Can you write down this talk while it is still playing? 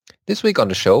This week on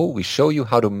the show, we show you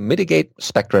how to mitigate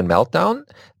Spectre and Meltdown,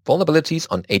 vulnerabilities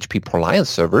on HP ProLiant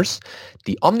servers.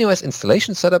 The OmniOS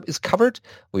installation setup is covered.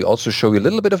 We also show you a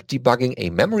little bit of debugging a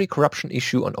memory corruption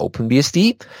issue on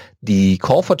OpenBSD. The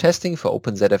call for testing for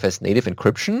OpenZFS native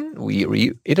encryption, we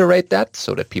reiterate that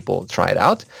so that people try it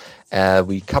out.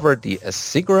 We covered the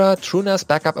Asigra TrueNAS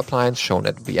backup appliance shown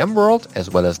at VMworld, as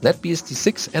well as NetBSD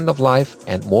 6 end of life,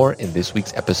 and more in this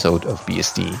week's episode of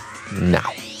BSD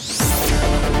Now.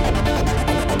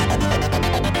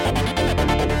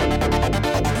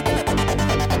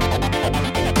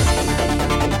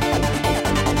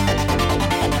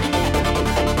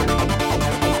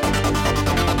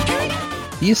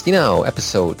 BSD Now,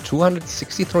 episode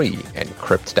 263,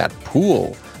 Encrypt That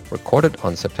Pool, recorded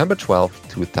on September 12,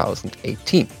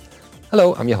 2018.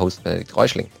 Hello, I'm your host, Benedikt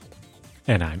Reuschling.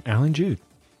 And I'm Alan Jude.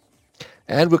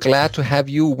 And we're glad to have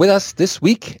you with us this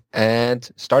week. And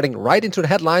starting right into the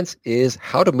headlines is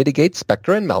how to mitigate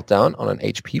Spectre and Meltdown on an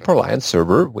HP ProLiant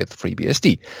server with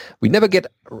FreeBSD. We never get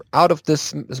out of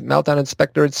this Meltdown and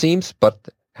Spectre, it seems, but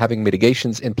having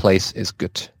mitigations in place is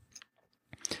good.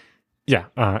 Yeah,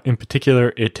 in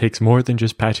particular, it takes more than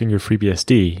just patching your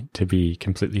FreeBSD to be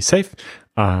completely safe.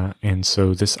 And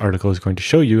so this article is going to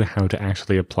show you how to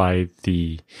actually apply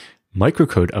the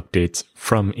microcode updates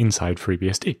from inside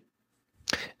FreeBSD.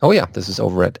 Oh yeah, this is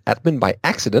over at Admin by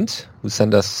Accident, who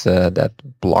sent us that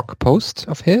blog post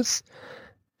of his.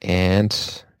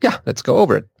 And yeah, let's go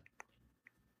over it.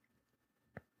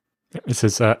 It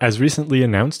says, as recently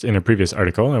announced in a previous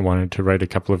article, I wanted to write a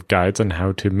couple of guides on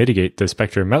how to mitigate the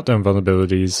Spectre and Meltdown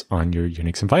vulnerabilities on your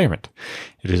Unix environment.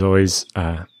 It is always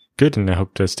good, and I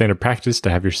hope to standard practice to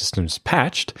have your systems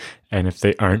patched. And if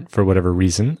they aren't for whatever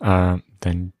reason,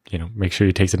 then make sure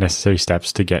you take the necessary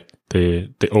steps to get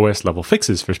the OS level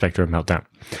fixes for Spectre and Meltdown.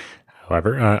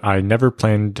 However, I never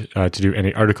planned to do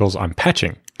any articles on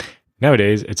patching.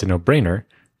 Nowadays, it's a no-brainer,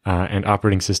 and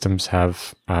operating systems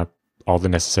have all the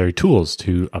necessary tools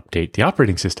to update the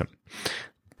operating system.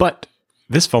 But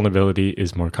this vulnerability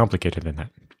is more complicated than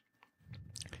that.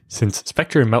 Since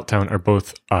Spectre and Meltdown are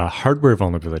both hardware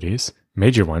vulnerabilities,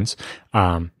 major ones,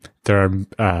 it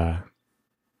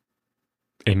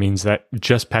means that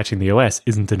just patching the OS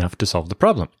isn't enough to solve the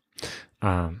problem.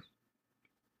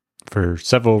 For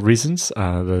several reasons,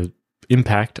 the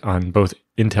impact on both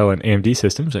Intel and AMD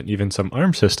systems, and even some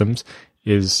ARM systems,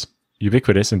 is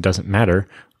ubiquitous and doesn't matter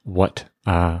what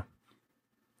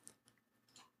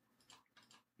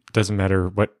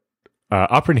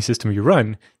operating system you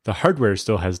run, the hardware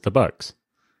still has the bugs.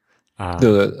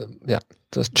 The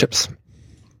chips.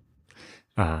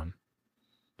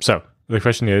 So the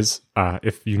question is,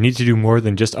 if you need to do more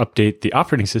than just update the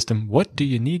operating system, what do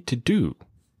you need to do?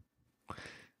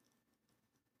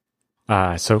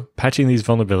 So patching these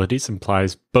vulnerabilities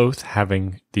implies both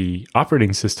having the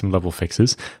operating system level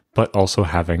fixes, but also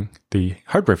having the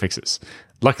hardware fixes.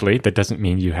 Luckily, that doesn't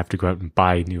mean you have to go out and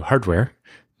buy new hardware,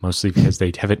 mostly because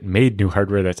they haven't made new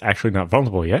hardware that's actually not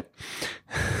vulnerable yet.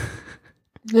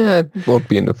 Yeah, it won't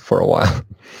be enough for a while.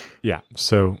 Yeah,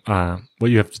 so what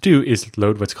you have to do is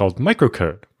load what's called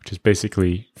microcode, which is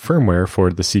basically firmware for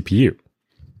the CPU.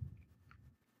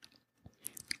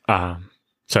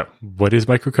 So what is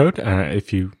microcode?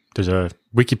 There's a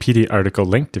Wikipedia article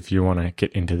linked if you want to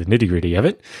get into the nitty-gritty of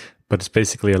it, but it's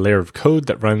basically a layer of code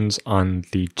that runs on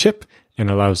the chip and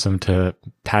allows them to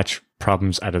patch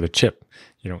problems out of the chip.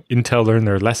 Intel learned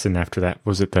their lesson after that.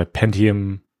 Was it the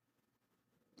Pentium?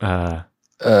 The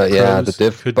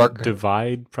diff couldn't bug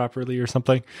divide properly or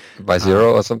something by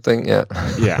zero or something. Yeah,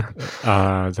 yeah.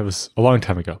 That was a long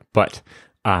time ago, but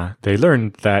they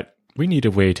learned that we need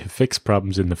a way to fix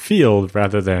problems in the field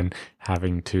rather than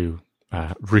having to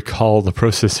recall the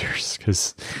processors,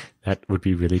 because that would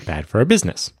be really bad for our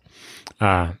business.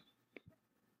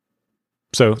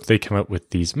 So they come up with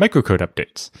these microcode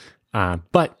updates,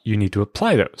 but you need to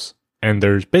apply those. And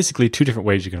there's basically two different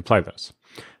ways you can apply those.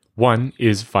 One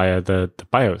is via the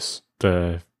BIOS,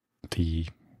 the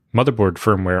motherboard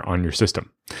firmware on your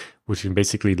system, which can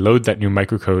basically load that new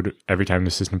microcode every time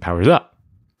the system powers up.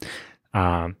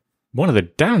 One of the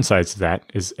downsides to that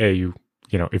is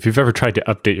if you've ever tried to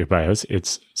update your BIOS,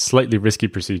 it's slightly risky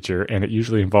procedure, and it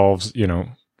usually involves,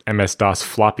 MS-DOS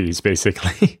floppies,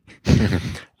 basically,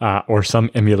 or some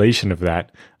emulation of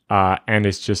that, and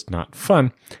it's just not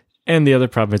fun. And the other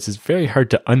problem is it's very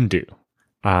hard to undo,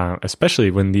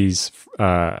 especially when these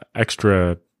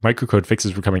extra microcode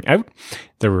fixes were coming out.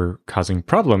 They were causing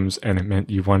problems, and it meant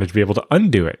you wanted to be able to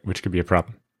undo it, which could be a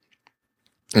problem.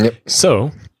 Yep.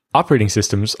 So operating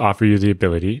systems offer you the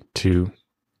ability to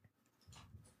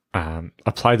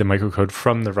apply the microcode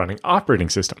from the running operating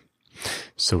system.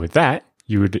 So with that,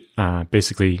 you would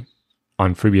basically,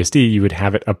 on FreeBSD, you would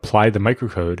have it apply the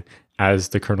microcode as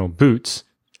the kernel boots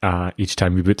each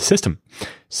time you boot the system.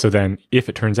 So then if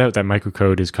it turns out that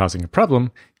microcode is causing a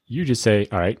problem, you just say,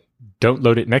 all right, don't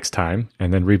load it next time,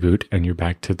 and then reboot, and you're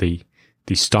back to the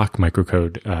stock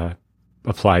microcode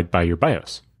applied by your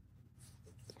BIOS.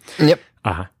 Yep.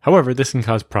 However, this can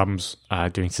cause problems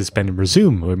doing suspend and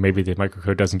resume, where maybe the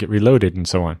microcode doesn't get reloaded and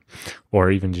so on.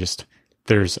 Or even just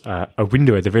there's a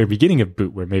window at the very beginning of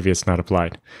boot where maybe it's not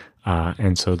applied.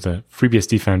 And so the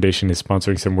FreeBSD Foundation is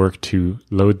sponsoring some work to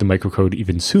load the microcode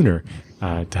even sooner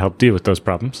to help deal with those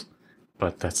problems.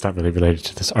 But that's not really related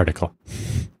to this article.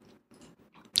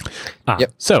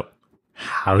 So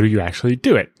how do you actually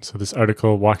do it? So this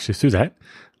article walks you through that.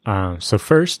 So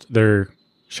first, they're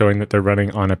showing that they're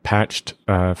running on a patched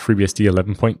FreeBSD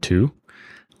 11.2.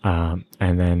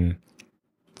 And then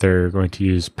they're going to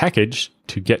use package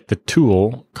to get the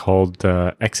tool called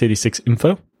x86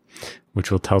 info,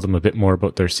 which will tell them a bit more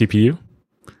about their CPU.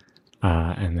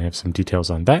 And they have some details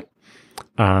on that.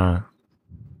 And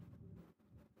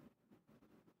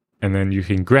then you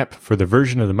can grep for the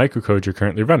version of the microcode you're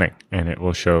currently running, and it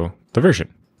will show the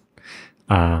version.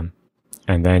 And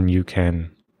then you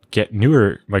can get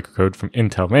newer microcode from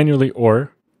Intel manually,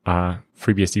 or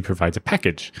FreeBSD provides a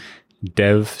package,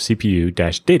 dev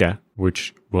CPU-data,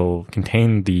 which will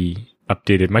contain the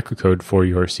updated microcode for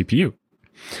your CPU.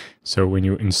 So when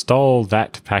you install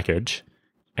that package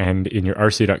and in your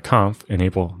rc.conf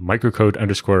enable microcode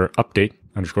 _update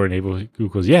 _enable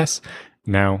equals yes,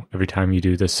 now every time you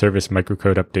do the service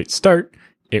microcode update start,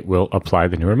 it will apply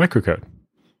the newer microcode.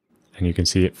 And you can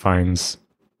see it finds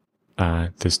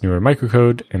this newer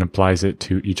microcode and applies it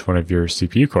to each one of your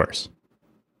CPU cores.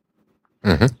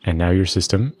 Mm-hmm. And now your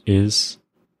system is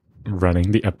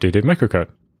running the updated microcode.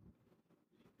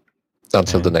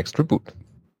 Until the next reboot.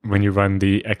 When you run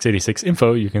the x86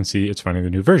 info, you can see it's running the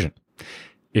new version.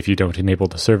 If you don't enable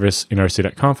the service in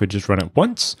rc.conf, just run it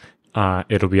once,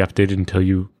 it'll be updated until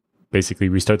you basically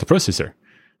restart the processor,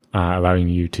 allowing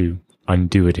you to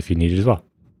undo it if you need it as well.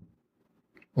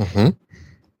 Mm-hmm.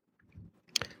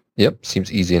 Yep,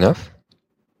 seems easy enough.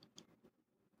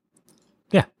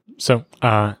 Yeah, so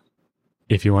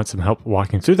if you want some help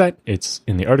walking through that, it's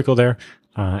in the article there,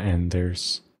 and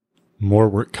there's more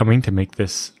work coming to make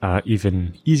this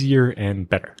even easier and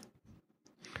better.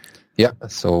 Yeah,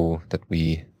 so that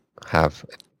we have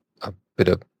a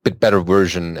bit better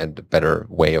version and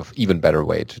even better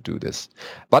way to do this.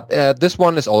 But this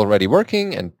one is already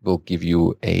working and will give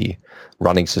you a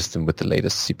running system with the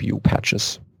latest CPU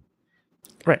patches.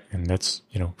 Right, and that's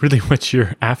really what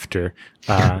you're after,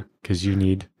 because you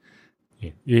need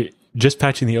just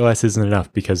patching the OS isn't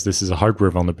enough, because this is a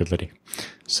hardware vulnerability.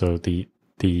 So the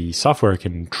software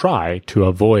can try to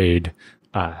avoid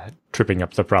tripping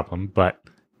up the problem, but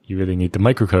you really need the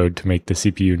microcode to make the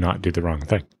CPU not do the wrong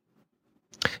thing.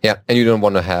 Yeah, and you don't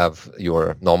want to have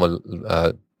your normal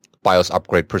BIOS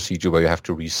upgrade procedure where you have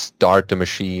to restart the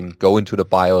machine, go into the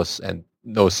BIOS, and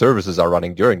no services are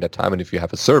running during that time. And if you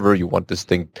have a server, you want this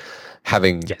thing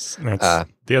having that's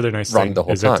the other nice run thing the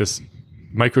whole is time. that this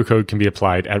microcode can be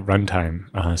applied at runtime,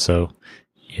 so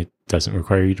it doesn't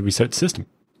require you to reset the system.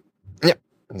 Yeah,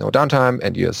 no downtime,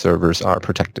 and your servers are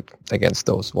protected against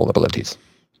those vulnerabilities.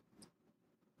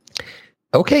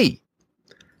 Okay.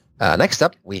 Next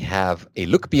up, we have a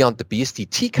look beyond the BSD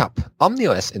teacup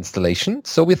OmniOS installation.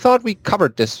 So we thought we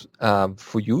covered this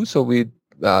for you. So we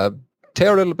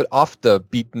tear a little bit off the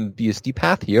beaten BSD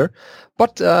path here,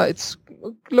 but it's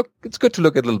good to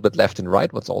look a little bit left and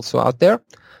right what's also out there.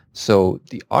 So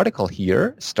the article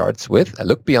here starts with a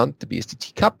look beyond the BSD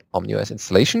teacup OmniOS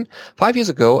installation. 5 years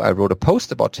ago, I wrote a post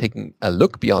about taking a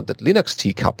look beyond that Linux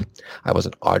teacup. I was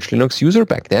an Arch Linux user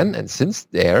back then, and since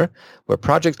there were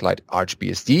projects like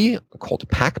ArchBSD, called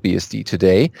PackBSD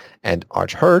today, and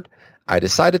ArchHerd, I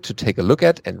decided to take a look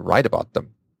at and write about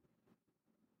them.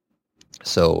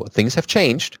 So things have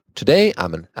changed. Today,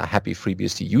 I'm a happy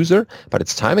FreeBSD user, but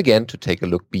it's time again to take a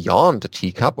look beyond the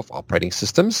teacup of operating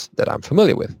systems that I'm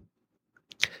familiar with.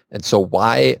 And so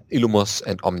why Illumos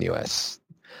and OmniOS?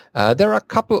 There are a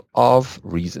couple of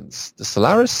reasons. The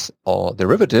Solaris or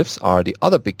derivatives are the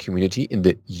other big community in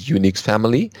the Unix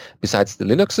family, besides the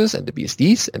Linuxes and the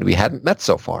BSDs, and we hadn't met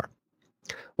so far.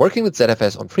 Working with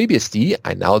ZFS on FreeBSD,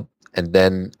 I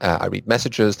read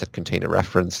messages that contain a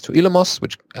reference to Illumos,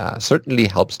 which certainly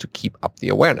helps to keep up the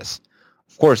awareness.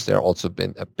 Of course, there also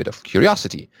been a bit of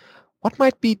curiosity. What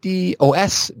might be the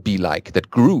OS be like that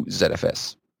grew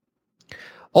ZFS?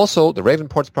 Also, the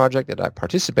Ravenports project that I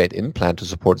participate in plan to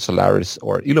support Solaris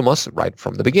or Illumos right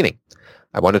from the beginning.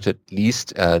 I wanted to at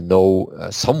least know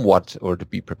somewhat or to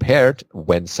be prepared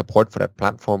when support for that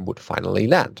platform would finally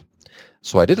land.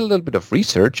 So I did a little bit of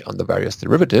research on the various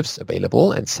derivatives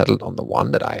available and settled on the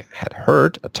one that I had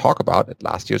heard a talk about at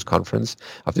last year's conference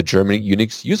of the German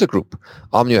Unix user group,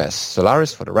 OmniOS,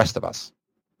 Solaris for the rest of us.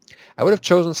 I would have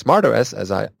chosen SmartOS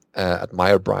as I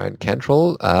admire Brian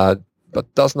Cantrell,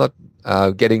 but does not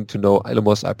getting to know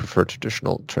Illumos, I prefer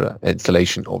traditional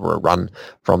installation over a run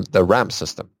from the RAM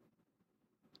system.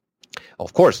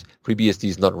 Of course, FreeBSD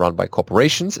is not run by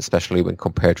corporations, especially when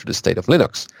compared to the state of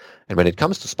Linux. And when it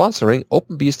comes to sponsoring,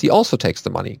 OpenBSD also takes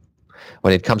the money.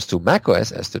 When it comes to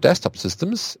macOS as to desktop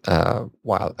systems,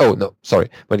 when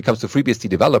it comes to FreeBSD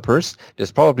developers,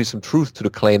 there's probably some truth to the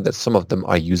claim that some of them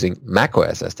are using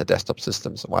macOS as the desktop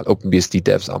systems, while OpenBSD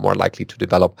devs are more likely to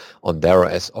develop on their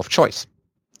OS of choice.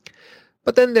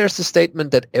 But then there's the statement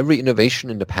that every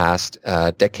innovation in the past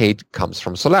decade comes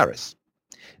from Solaris.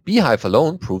 bhyve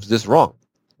alone proves this wrong.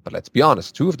 But let's be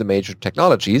honest, two of the major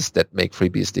technologies that make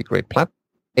FreeBSD a great platform,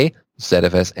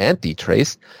 ZFS and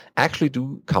dtrace, actually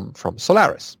do come from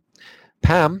Solaris.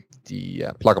 PAM, the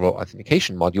pluggable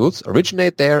authentication modules,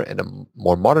 originate there in a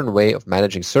more modern way of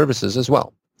managing services as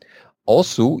well.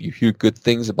 Also, you hear good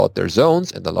things about their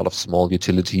zones and a lot of small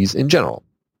utilities in general.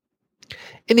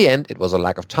 In the end, it was a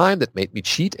lack of time that made me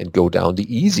cheat and go down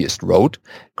the easiest road,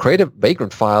 create a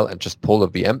Vagrant file and just pull a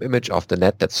VM image off the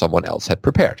net that someone else had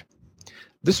prepared.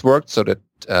 This worked so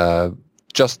that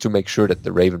just to make sure that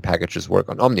the Raven packages work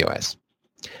on OmniOS.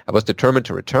 I was determined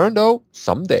to return, though,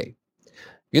 someday.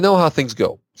 You know how things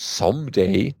go.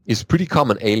 Someday is pretty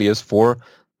common alias for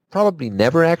probably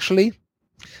never, actually.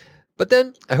 But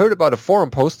then I heard about a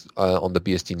forum post on the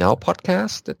BSD Now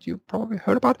podcast that you probably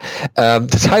heard about.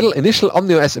 The title, Initial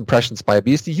OmniOS Impressions by a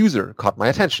BSD User, caught my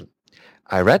attention.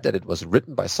 I read that it was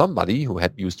written by somebody who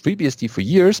had used FreeBSD for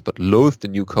years but loathed the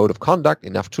new code of conduct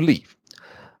enough to leave.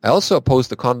 I also oppose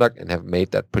the conduct and have made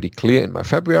that pretty clear in my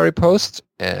February post.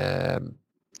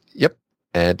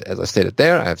 And as I stated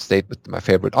there, I have stayed with my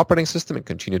favorite operating system and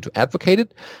continue to advocate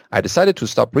it. I decided to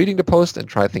stop reading the post and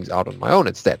try things out on my own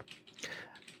instead.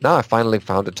 Now I finally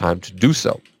found the time to do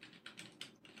so.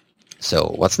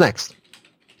 So what's next?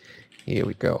 Here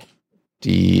we go.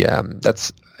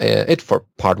 That's it for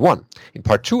part 1. In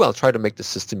part 2, I'll try to make the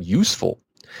system useful.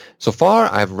 So far,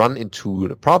 I've run into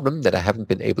the problem that I haven't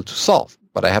been able to solve,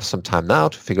 but I have some time now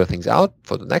to figure things out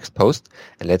for the next post,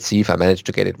 and let's see if I manage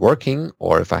to get it working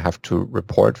or if I have to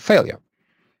report failure.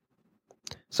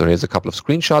 So here's a couple of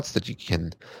screenshots that you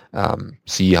can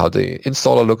see how the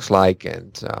installer looks like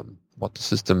and what the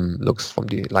system looks from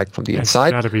the inside.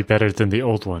 It's got to be better than the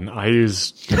old one. I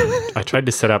tried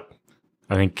to set up,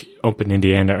 I think, Open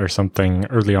Indiana or something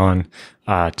early on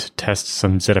to test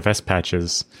some ZFS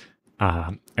patches.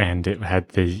 And it had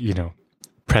the,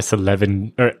 press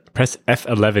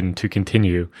F11 to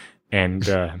continue. And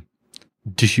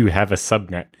do you have a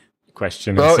subnet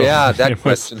question? Oh, yeah, that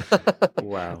question.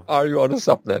 Wow. Are you on a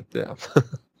subnet? Yeah.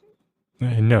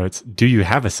 No, it's do you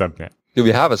have a subnet? Do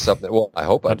we have a subnet? Well, I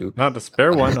hope I do. Not a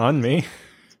spare one on me.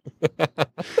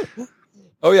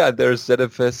 Oh, yeah, there's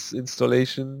ZFS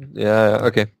installation. Yeah,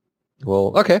 okay.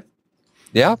 Well, okay.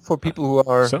 Yeah, for people who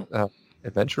are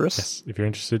adventurous. Yes, if you're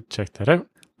interested, check that out.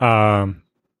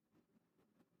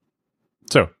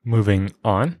 So, moving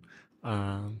on.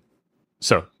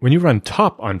 So, when you run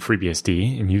top on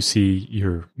FreeBSD and you see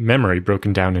your memory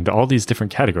broken down into all these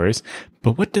different categories,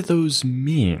 but what do those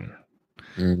mean?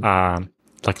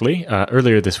 Luckily,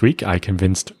 earlier this week, I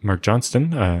convinced Mark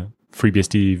Johnston, a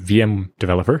FreeBSD VM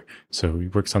developer, so he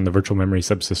works on the virtual memory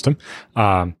subsystem,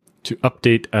 to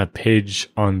update a page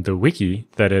on the wiki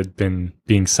that had been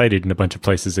being cited in a bunch of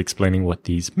places explaining what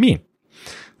these mean.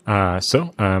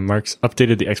 So Mark's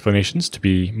updated the explanations to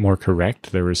be more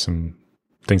correct. There were some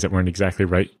things that weren't exactly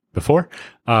right before,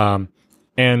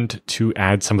 and to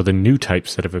add some of the new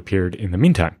types that have appeared in the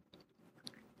meantime.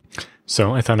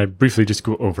 So I thought I'd briefly just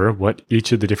go over what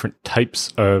each of the different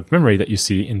types of memory that you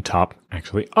see in top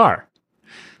actually are.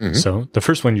 Mm-hmm. So the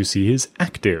first one you see is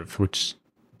active, which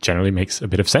generally makes a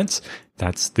bit of sense.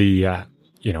 That's the,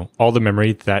 all the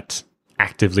memory that's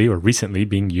actively or recently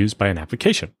being used by an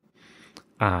application.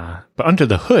 But under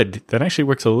the hood, that actually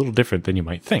works a little different than you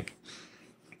might think.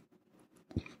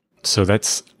 So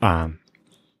that's,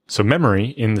 so memory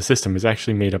in the system is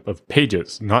actually made up of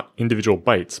pages, not individual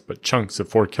bytes, but chunks of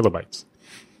 4 kilobytes.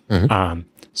 Mm-hmm.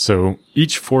 So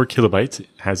each 4 kilobytes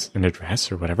has an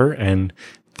address or whatever, and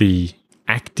the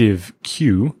active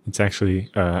queue, it's actually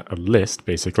a list,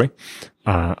 basically,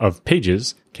 of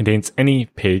pages, contains any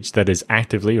page that is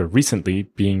actively or recently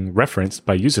being referenced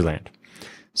by userland.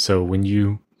 So when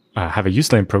you have a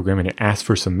userland program and it asks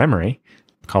for some memory,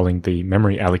 calling the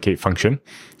memory allocate function,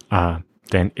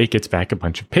 then it gets back a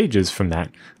bunch of pages from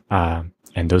that.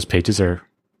 And those pages are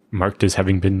marked as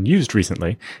having been used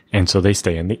recently, and so they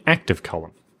stay in the active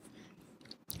column.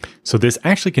 So this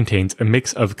actually contains a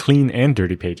mix of clean and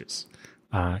dirty pages,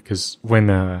 because when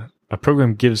a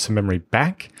program gives some memory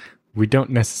back, we don't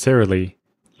necessarily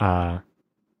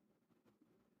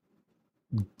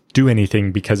do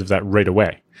anything because of that right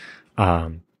away.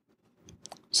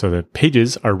 So the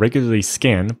pages are regularly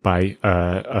scanned by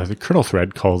a kernel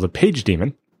thread called the page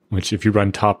daemon, which if you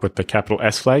run top with the capital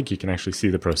S flag, you can actually see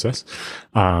the process.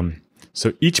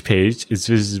 So each page is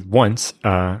visited once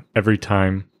every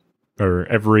time, or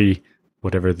every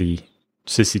whatever the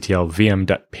sysctl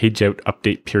vm.pageout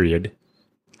update period,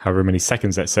 however many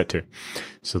seconds that's set to.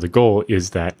 So the goal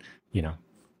is that,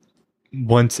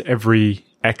 once every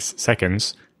X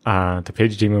seconds, the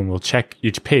page daemon will check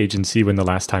each page and see when the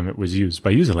last time it was used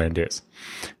by userland is.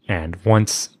 And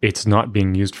once it's not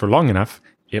being used for long enough,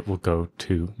 it will go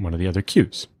to one of the other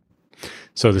queues.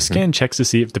 So the scan checks to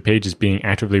see if the page is being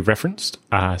actively referenced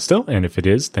still, and if it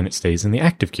is, then it stays in the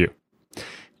active queue.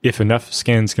 If enough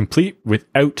scans complete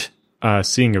without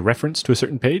seeing a reference to a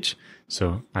certain page,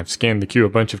 so I've scanned the queue a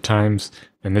bunch of times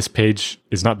and this page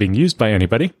is not being used by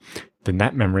anybody, then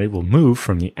that memory will move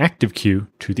from the active queue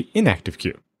to the inactive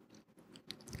queue.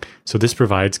 So this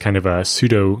provides kind of a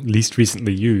pseudo least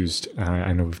recently used.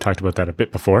 I know we've talked about that a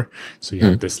bit before. So you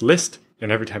have this list,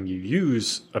 and every time you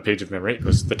use a page of memory, it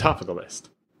goes to the top of the list.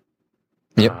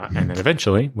 Yep. And then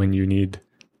eventually, when you need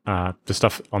the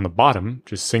stuff on the bottom,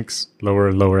 just sinks lower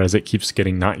and lower as it keeps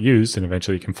getting not used, and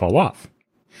eventually it can fall off.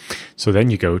 So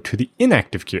then you go to the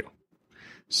inactive queue.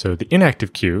 So the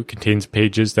inactive queue contains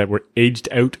pages that were aged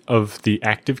out of the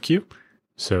active queue.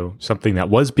 So something that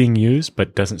was being used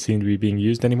but doesn't seem to be being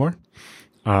used anymore.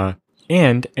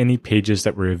 And any pages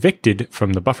that were evicted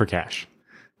from the buffer cache.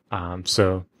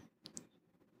 So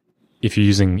if you're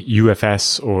using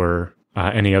UFS or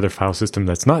any other file system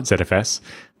that's not ZFS,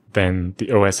 then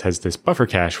the OS has this buffer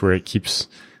cache where it keeps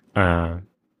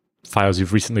files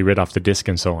you've recently read off the disk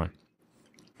and so on.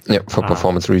 Yeah, for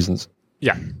performance reasons.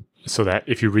 Yeah, so that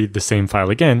if you read the same file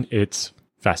again, it's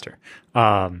faster.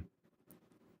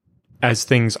 As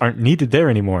things aren't needed there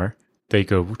anymore, they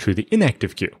go to the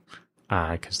inactive queue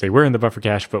because they were in the buffer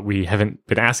cache, but we haven't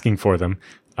been asking for them.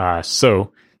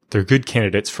 So they're good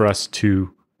candidates for us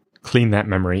to clean that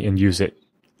memory and use it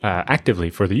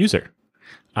actively for the user.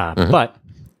 But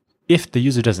if the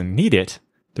user doesn't need it,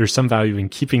 there's some value in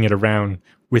keeping it around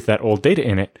with that old data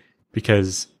in it,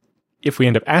 because if we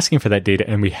end up asking for that data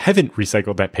and we haven't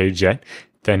recycled that page yet,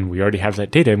 then we already have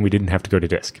that data and we didn't have to go to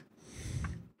disk.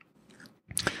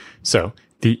 So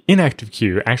the inactive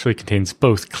queue actually contains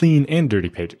both clean and dirty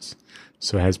pages.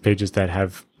 So it has pages that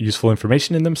have useful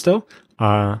information in them still,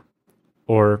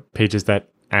 or pages that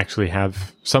actually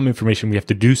have some information we have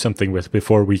to do something with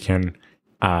before we can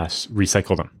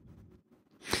recycle them.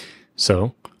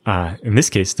 So in this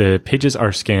case, the pages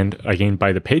are scanned again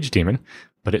by the page daemon,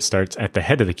 but it starts at the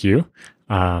head of the queue.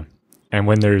 And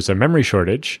when there's a memory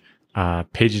shortage,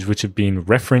 pages which have been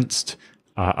referenced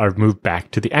are moved back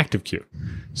to the active queue.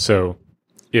 So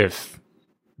if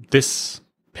this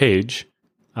page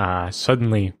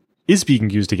suddenly is being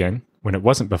used again when it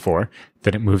wasn't before,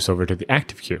 then it moves over to the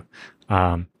active queue.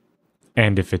 And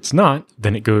if it's not,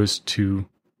 then it goes to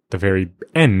the very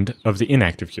end of the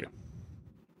inactive queue.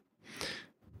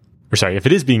 Or sorry, if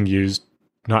it is being used,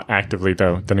 not actively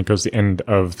though, then it goes to the end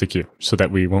of the queue so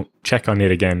that we won't check on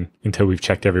it again until we've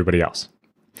checked everybody else.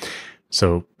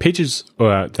 So pages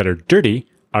that are dirty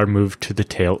are moved to the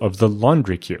tail of the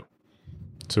laundry queue.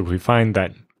 So if we find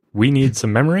that we need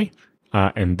some memory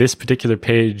and this particular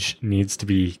page needs to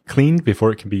be cleaned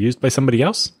before it can be used by somebody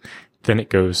else, then it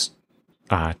goes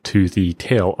to the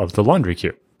tail of the laundry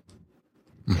queue.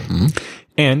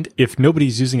 And if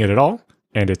nobody's using it at all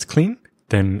and it's clean,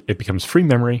 then it becomes free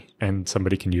memory and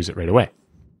somebody can use it right away.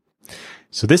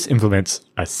 So this implements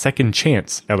a second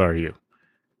chance LRU,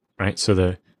 right? So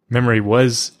the memory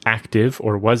was active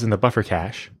or was in the buffer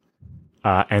cache,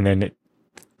 and then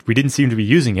we didn't seem to be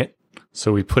using it,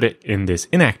 so we put it in this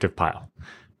inactive pile,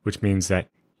 which means that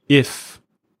if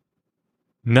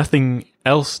nothing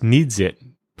else needs it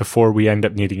before we end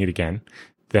up needing it again,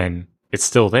 then it's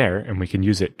still there and we can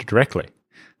use it directly.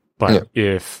 But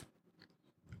if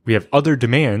we have other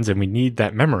demands and we need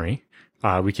that memory,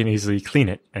 we can easily clean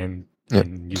it and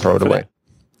throw it away.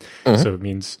 So it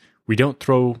means we don't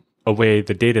throw away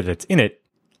the data that's in it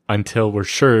until we're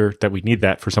sure that we need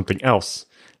that for something else.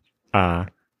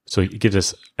 So it gives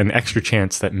us an extra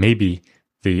chance that maybe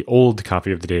the old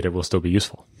copy of the data will still be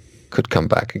useful. Could come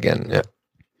back again, yeah.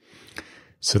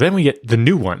 So then we get the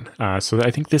new one. So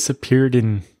I think this appeared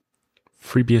in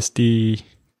FreeBSD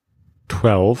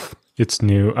 12. It's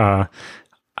new. I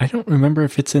don't remember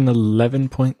if it's in 11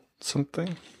 point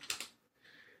something.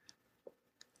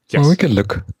 Yes. Well, we can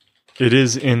look. It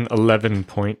is in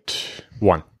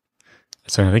 11.1.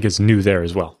 So I think it's new there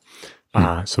as well.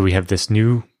 So we have this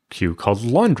new queue called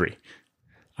Laundry.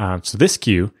 So this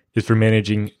queue is for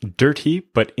managing dirty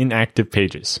but inactive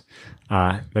pages.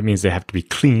 That means they have to be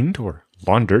cleaned or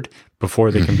laundered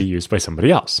before they can be used by somebody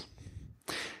else.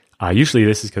 Usually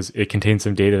this is because it contains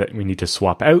some data that we need to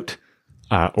swap out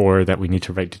or that we need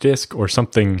to write to disk, or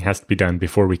something has to be done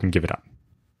before we can give it up.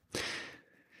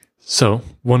 So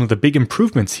one of the big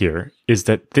improvements here is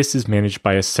that this is managed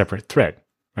by a separate thread,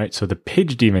 right? So the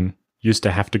page daemon used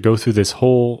to have to go through this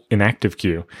whole inactive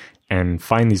queue and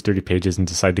find these dirty pages and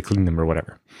decide to clean them or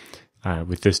whatever.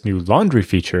 With this new laundry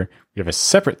feature, we have a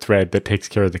separate thread that takes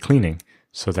care of the cleaning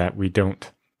so that we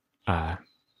don't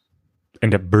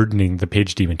end up burdening the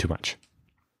page daemon too much.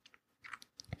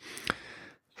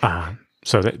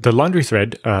 So the laundry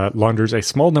thread launders a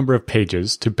small number of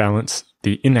pages to balance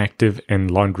the inactive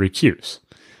and laundry queues.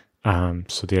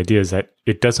 So the idea is that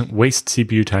it doesn't waste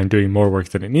CPU time doing more work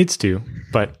than it needs to,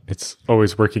 but it's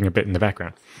always working a bit in the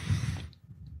background.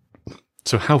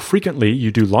 So how frequently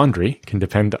you do laundry can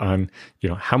depend on,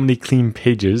 how many clean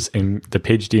pages and the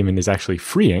page daemon is actually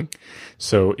freeing.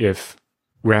 So if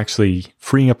we're actually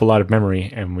freeing up a lot of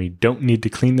memory and we don't need to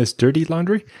clean this dirty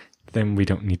laundry, then we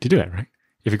don't need to do it, right?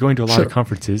 If you're going to a lot of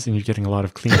conferences and you're getting a lot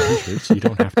of clean t-shirts, you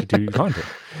don't have to do laundry.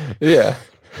 Yeah.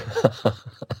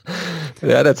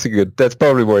 Yeah, that's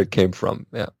probably where it came from.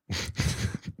 Yeah.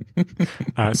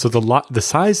 So the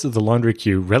size of the laundry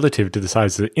queue relative to the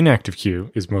size of the inactive queue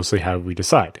is mostly how we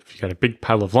decide. If you've got a big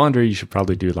pile of laundry, you should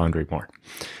probably do laundry more.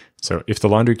 So if the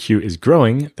laundry queue is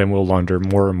growing, then we'll launder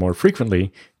more and more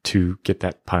frequently to get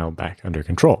that pile back under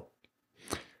control.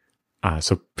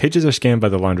 So pages are scanned by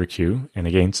the laundry queue, and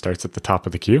again, starts at the top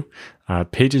of the queue.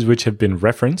 Pages which have been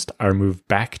referenced are moved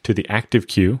back to the active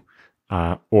queue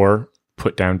or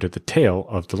put down to the tail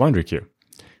of the laundry queue.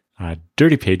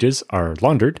 Dirty pages are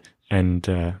laundered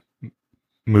and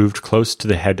moved close to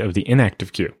the head of the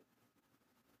inactive queue.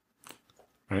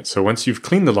 All right, so once you've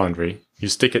cleaned the laundry, you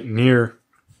stick it near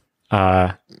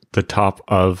the top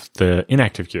of the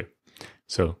inactive queue.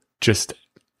 So just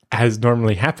as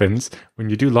normally happens, when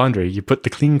you do laundry, you put the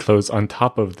clean clothes on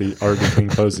top of the already clean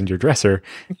clothes in your dresser,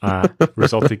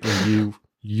 resulting in you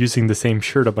using the same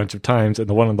shirt a bunch of times, and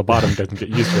the one on the bottom doesn't get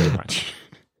used very much.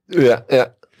 Yeah.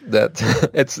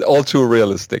 It's all too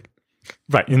realistic.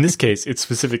 Right. In this case, it's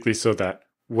specifically so that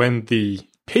when the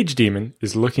page daemon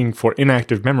is looking for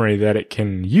inactive memory that it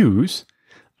can use,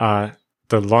 the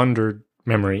laundered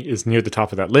memory is near the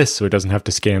top of that list, so it doesn't have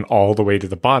to scan all the way to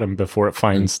the bottom before it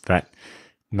finds that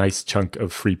nice chunk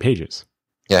of free pages.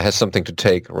 Yeah, it has something to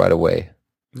take right away.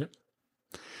 Yep.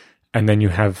 And then you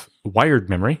have wired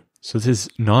memory. So this is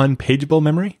non-pageable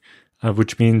memory,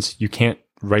 which means you can't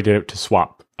write it out to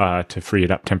swap to free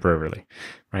it up temporarily,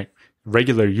 right?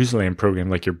 Regular userland program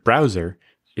like your browser,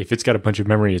 if it's got a bunch of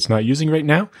memory it's not using right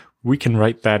now, we can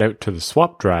write that out to the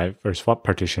swap drive or swap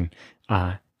partition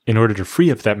in order to free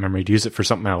up that memory to use it for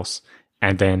something else.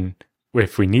 And then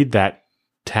if we need that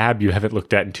tab you haven't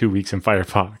looked at in 2 weeks in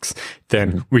Firefox,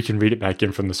 then we can read it back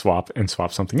in from the swap and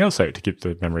swap something else out to keep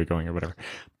the memory going or whatever.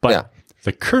 But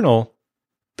the kernel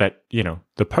that,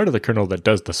 the part of the kernel that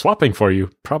does the swapping for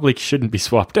you probably shouldn't be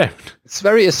swapped out. It's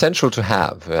very essential to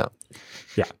have.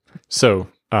 Yeah. So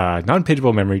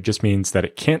non-pageable memory just means that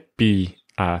it can't be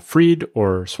freed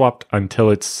or swapped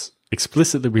until it's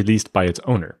explicitly released by its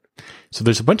owner. So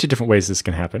there's a bunch of different ways this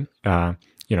can happen.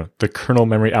 The kernel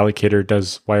memory allocator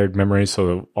does wired memory,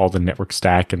 so all the network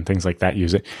stack and things like that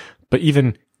use it. But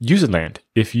even userland,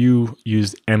 if you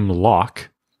use mlock,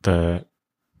 the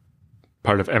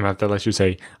part of mlock that lets you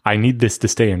say, I need this to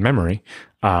stay in memory,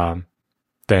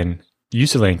 then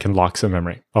userland can lock some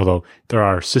memory. Although there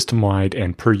are system-wide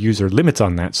and per-user limits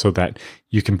on that so that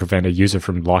you can prevent a user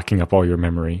from locking up all your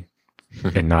memory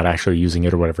and not actually using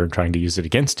it or whatever and trying to use it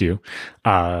against you.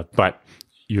 But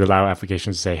you allow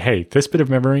applications to say, hey, this bit of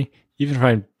memory, even if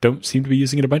I don't seem to be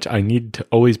using it a bunch, I need to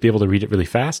always be able to read it really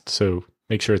fast. So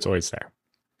make sure it's always there.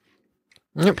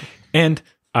 Yep. And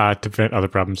to prevent other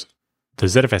problems, the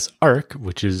ZFS ARC,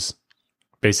 which is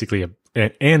basically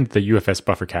and the UFS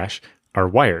buffer cache are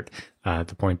wired.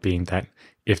 The point being that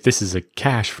if this is a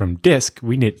cache from disk,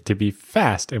 we need it to be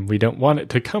fast and we don't want it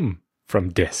to come from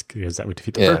disk because that would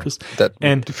defeat the purpose. That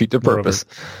would defeat the purpose.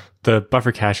 Moreover, the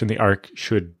buffer cache in the ARC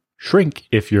should shrink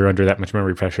if you're under that much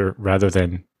memory pressure rather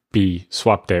than be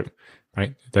swapped out,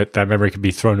 right? That memory could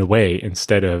be thrown away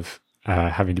instead of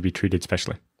having to be treated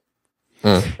specially.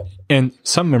 And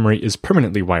some memory is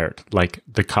permanently wired, like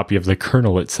the copy of the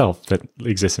kernel itself that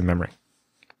exists in memory.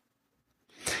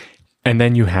 And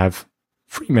then you have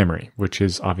free memory, which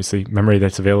is obviously memory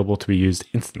that's available to be used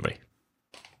instantly.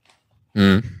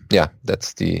 Yeah,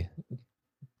 that's the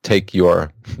take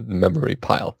your memory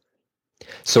pile.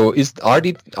 So are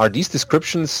these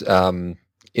descriptions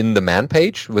in the man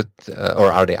page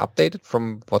or are they updated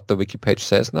from what the wiki page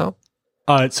says now?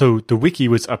 So the wiki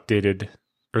was updated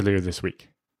earlier this week.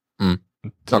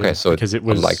 Okay, so because it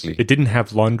was unlikely. It didn't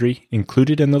have laundry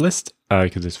included in the list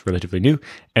because it's relatively new,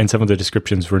 and some of the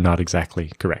descriptions were not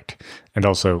exactly correct. And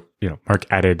also, Mark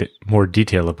added more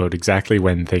detail about exactly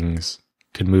when things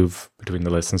could move between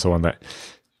the lists and so on. That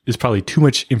is probably too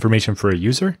much information for a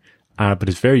user, but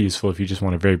it's very useful if you just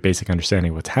want a very basic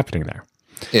understanding of what's happening there.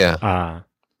 Yeah.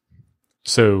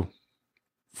 So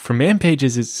for man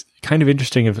pages, it's kind of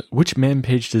interesting of which man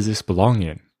page does this belong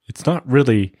in. It's not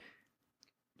really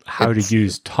how to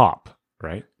use top,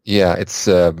 right? Yeah, it's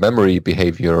memory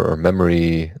behavior or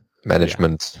memory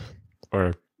management. Yeah.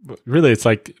 Or really, it's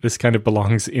like this kind of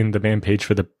belongs in the man page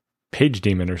for the page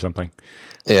daemon or something.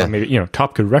 Yeah. Or maybe,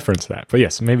 top could reference that. But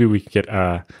yes, maybe we could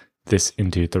get this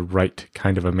into the right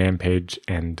kind of a man page.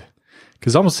 And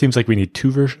because it almost seems like we need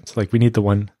two versions. Like we need the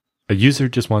one a user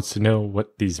just wants to know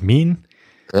what these mean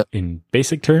in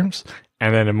basic terms.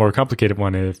 And then a more complicated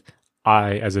one is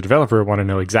I, as a developer, want to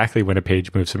know exactly when a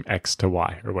page moves from X to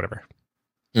Y or whatever.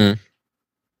 Yep.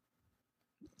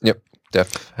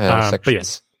 But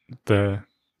yes,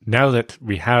 now that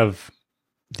we have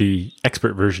the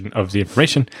expert version of the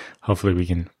information, hopefully we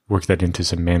can work that into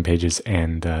some man pages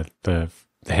and the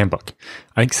handbook.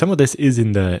 I think some of this is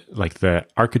in the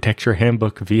architecture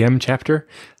handbook VM chapter,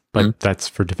 but that's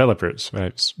for developers.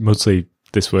 Mostly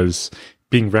this was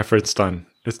being referenced on,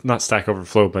 it's not Stack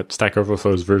Overflow, but Stack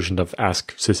Overflow's version of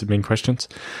Ask Sysadmin Questions.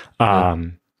 I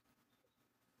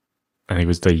think it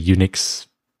was the Unix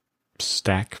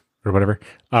stack or whatever.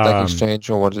 Stack Exchange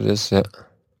or what it is, yeah.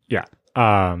 Yeah.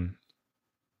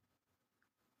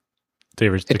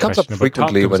 There was it comes up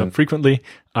frequently.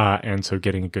 And so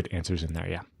getting good answers in there,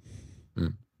 yeah.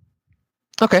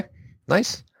 Okay,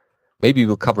 nice. Maybe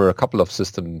we'll cover a couple of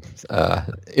system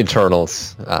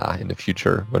internals in the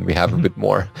future when we have a bit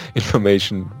more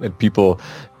information and people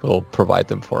will provide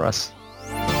them for us.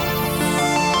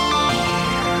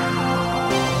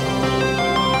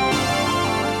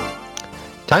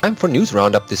 Time for news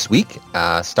roundup this week,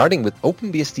 starting with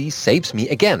OpenBSD saves me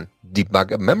again,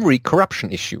 debug a memory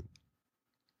corruption issue.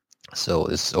 So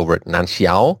this is over at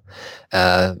Nanxiao,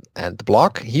 and the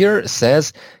blog here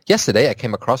says, yesterday I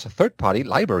came across a third-party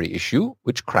library issue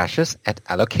which crashes at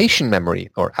allocation memory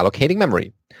or allocating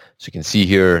memory. So you can see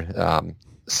here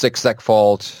zigzag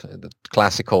fault, the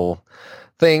classical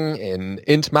thing in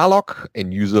int malloc,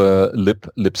 in user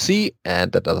libc,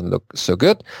 and that doesn't look so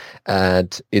good.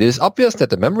 And it is obvious that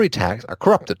the memory tags are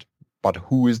corrupted. But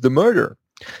who is the murderer?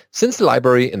 Since the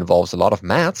library involves a lot of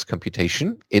maths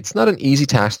computation, it's not an easy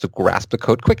task to grasp the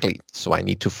code quickly, so I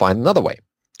need to find another way.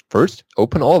 First,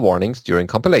 open all warnings during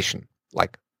compilation,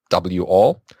 like W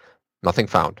all, nothing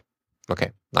found. Okay,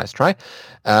 nice try.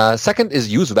 Second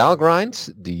is use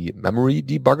Valgrind, the memory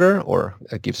debugger, or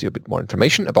it gives you a bit more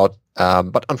information about,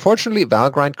 but unfortunately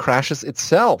Valgrind crashes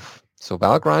itself. So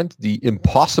Valgrind, the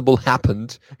impossible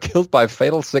happened, killed by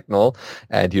fatal signal,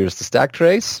 and here's the stack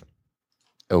trace.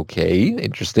 Okay,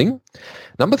 interesting.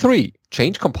 Number 3,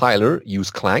 change compiler, use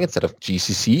Clang instead of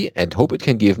GCC, and hope it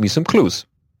can give me some clues.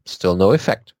 Still no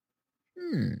effect.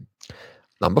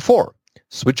 Number 4,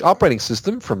 switch operating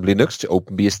system from Linux to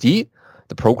OpenBSD.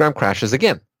 The program crashes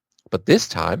again, but this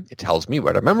time it tells me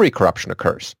where the memory corruption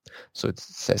occurs. So it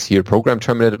says here, program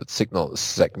terminated with signal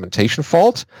segmentation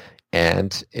fault,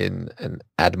 and in an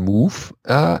add move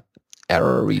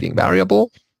error reading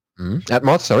variable, add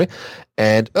mod, sorry,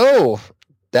 and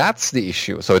that's the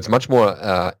issue. So it's much more,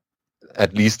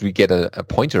 at least we get a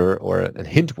pointer or a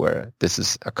hint where this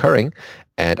is occurring.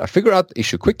 And I figure out the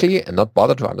issue quickly and not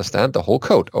bother to understand the whole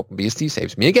code. OpenBSD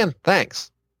saves me again.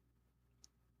 Thanks.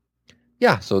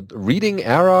 Yeah, so reading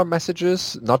error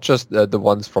messages, not just the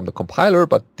ones from the compiler,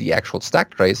 but the actual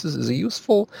stack traces is a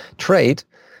useful trait,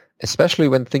 especially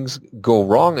when things go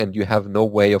wrong and you have no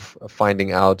way of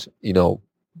finding out,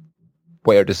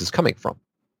 where this is coming from.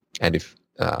 And if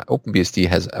OpenBSD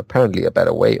has apparently a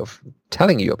better way of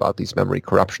telling you about these memory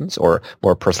corruptions, or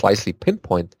more precisely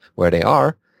pinpoint where they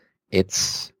are,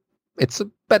 it's a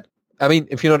bit. I mean,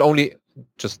 if you're not only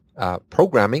just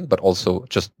programming, but also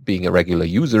just being a regular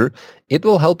user, it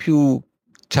will help you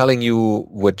telling you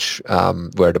where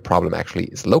the problem actually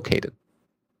is located.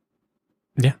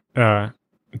 Yeah,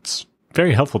 it's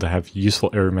very helpful to have useful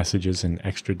error messages and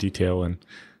extra detail and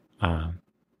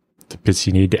the bits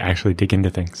you need to actually dig into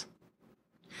things.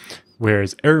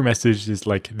 Whereas error message is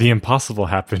like the impossible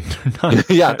happened.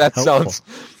 Yeah, that sounds.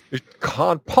 It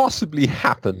can't possibly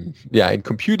happen. Yeah, in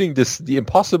computing, the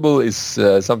impossible is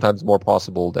sometimes more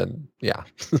possible than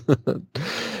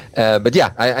but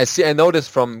yeah, I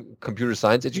noticed from computer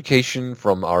science education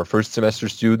from our first semester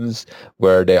students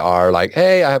where they are like,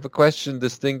 hey, I have a question,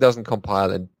 this thing doesn't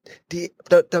compile, and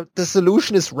the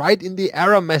solution is right in the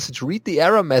error message. Read the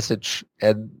error message,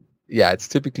 and yeah, it's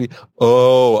typically,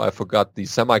 oh, I forgot the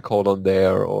semicolon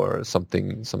there or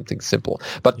something simple.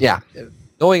 But yeah,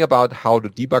 knowing about how to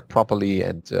debug properly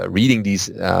and reading these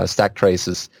stack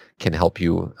traces can help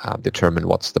you determine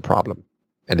what's the problem.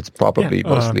 And it's probably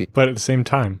mostly... But at the same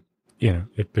time,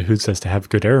 it behooves us to have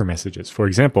good error messages. For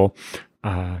example,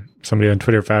 somebody on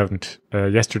Twitter found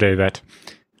yesterday that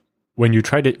when you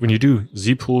do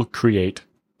zpool create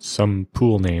some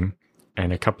pool name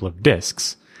and a couple of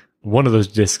disks, one of those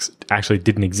disks actually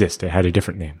didn't exist. It had a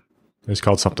different name. It was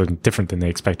called something different than they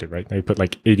expected, right? They put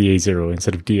like ADA0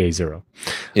 instead of DA0.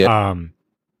 Yeah.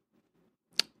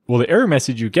 Well, the error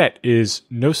message you get is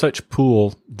no such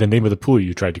pool, the name of the pool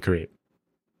you tried to create.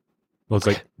 Well, it's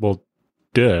like, well,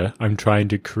 duh, I'm trying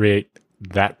to create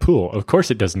that pool. Of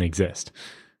course it doesn't exist.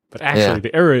 But actually,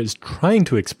 the error is trying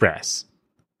to express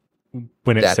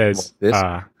when it says,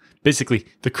 basically,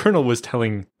 the kernel was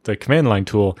telling the command line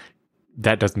tool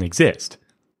that doesn't exist.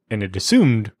 And it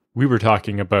assumed we were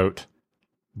talking about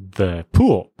the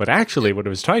pool. But actually, what it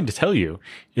was trying to tell you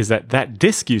is that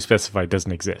disk you specified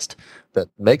doesn't exist. That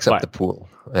makes up the pool.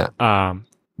 Yeah.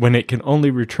 When it can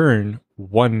only return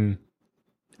one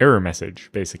error message,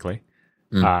 basically,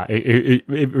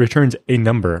 it returns a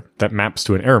number that maps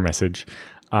to an error message.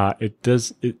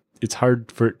 It's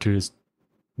hard for it to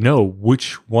know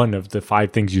which one of the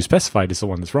 5 things you specified is the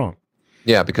one that's wrong.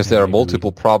 Yeah, because there are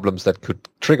multiple problems that could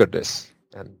trigger this.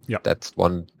 And that's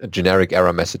one generic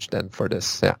error message then for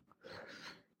this. Yeah.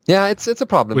 Yeah, it's a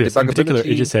problem. Well, yes, in particular,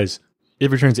 it just says, it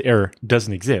returns the error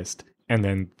doesn't exist. And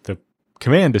then the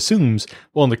command assumes,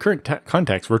 well, in the current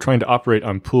context, we're trying to operate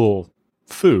on pool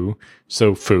foo,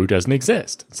 so foo doesn't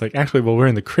exist. It's like, actually, well, we're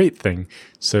in the create thing,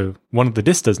 so one of the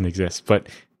disks doesn't exist. But,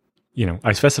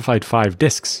 I specified 5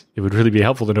 disks. It would really be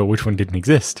helpful to know which one didn't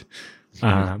exist.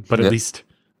 But at least...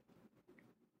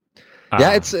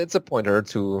 it's a pointer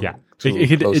to... Yeah.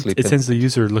 It sends the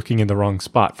user looking in the wrong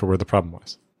spot for where the problem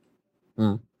was.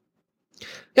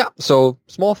 Yeah, so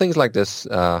small things like this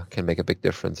can make a big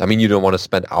difference. I mean, you don't want to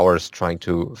spend hours trying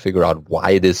to figure out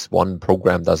why this one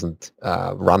program doesn't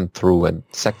run through and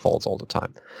seg faults all the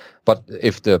time. But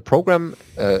if the program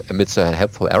emits a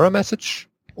helpful error message,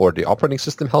 or the operating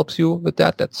system helps you with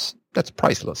that, that's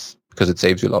priceless because it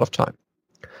saves you a lot of time.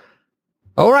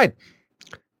 All right.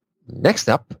 Next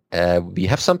up, we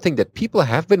have something that people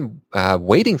have been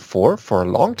waiting for a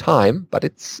long time, but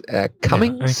it's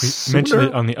coming I think we mentioned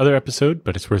it on the other episode,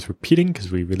 but it's worth repeating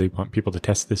because we really want people to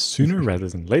test this sooner rather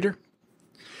than later.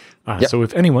 So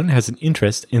if anyone has an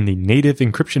interest in the native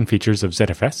encryption features of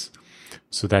ZFS,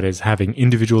 so that is having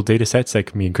individual data sets that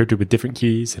can be encrypted with different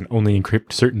keys and only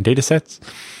encrypt certain data sets,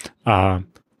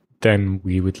 then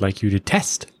we would like you to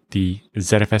test the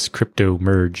ZFS crypto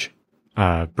merge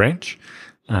branch.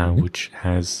 Which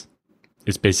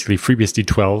it's basically FreeBSD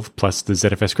 12 plus the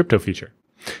ZFS crypto feature.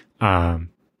 And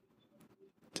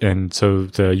so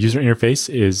the user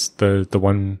interface is the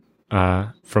one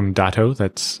from Datto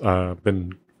that's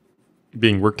been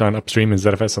being worked on upstream in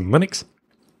ZFS on Linux.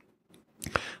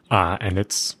 And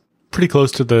it's pretty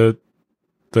close to the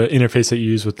interface that you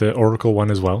use with the Oracle one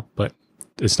as well, but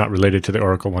it's not related to the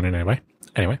Oracle one in any way.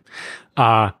 Anyway,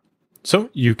 so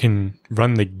you can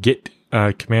run the git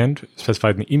command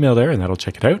specified in the email there, and that'll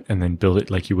check it out, and then build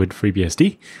it like you would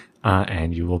FreeBSD,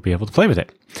 and you will be able to play with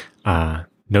it.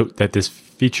 Note that this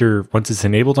feature, once it's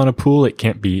enabled on a pool, it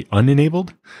can't be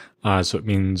unenabled. So it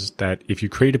means that if you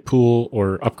create a pool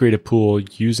or upgrade a pool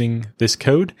using this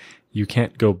code, you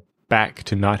can't go back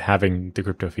to not having the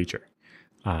crypto feature.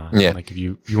 Like if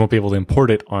you won't be able to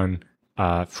import it on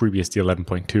FreeBSD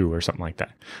 11.2 or something like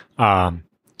that.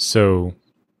 So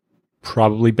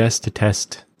probably best to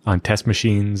test on test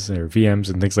machines or VMs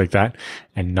and things like that,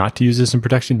 and not to use this in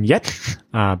production yet,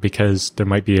 because there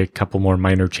might be a couple more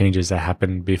minor changes that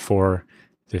happen before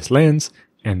this lands,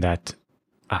 and that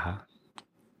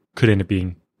could end up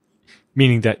being,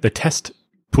 meaning that the test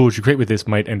pools you create with this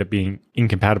might end up being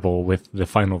incompatible with the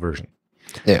final version.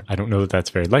 Yeah. I don't know that that's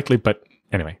very likely, but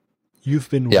anyway, you've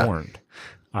been warned.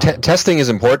 Testing is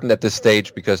important at this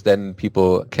stage because then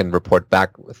people can report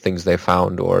back things they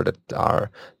found or that are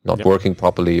not working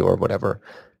properly or whatever.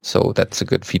 So that's a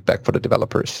good feedback for the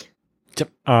developers. Yep.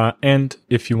 And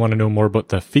if you want to know more about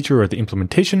the feature or the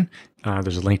implementation,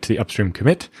 there's a link to the upstream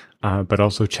commit, but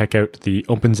also check out the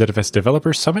OpenZFS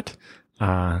Developer Summit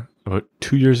about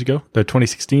 2 years ago. The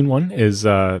 2016 one is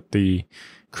the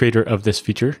creator of this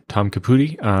feature, Tom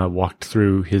Caputi, walked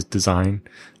through his design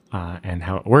and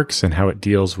how it works and how it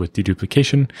deals with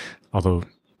deduplication, although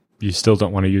you still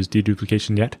don't want to use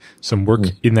deduplication yet. Some work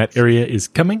in that area is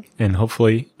coming, and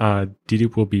hopefully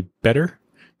dedupe will be better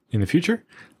in the future,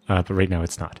 but right now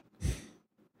it's not.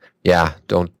 Yeah,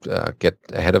 don't get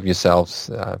ahead of yourselves.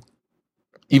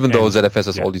 Even though ZFS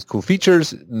has all these cool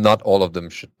features, not all of them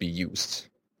should be used.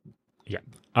 Yeah.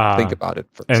 Think about it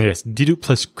first. And yes, dedupe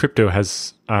plus crypto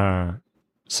has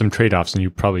some trade-offs, and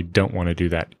you probably don't want to do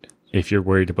that if you're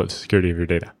worried about the security of your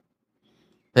data.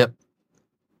 Yep.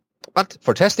 But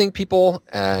for testing people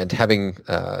and having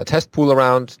a test pool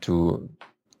around to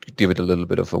give it a little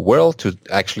bit of a whirl, to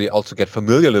actually also get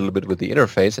familiar a little bit with the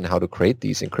interface and how to create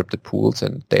these encrypted pools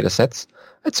and data sets,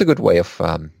 it's a good way of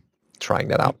trying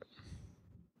that out.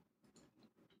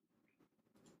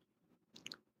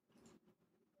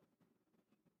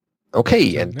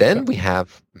 Okay, and then we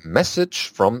have a message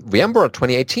from VMworld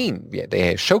 2018.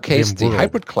 They showcased the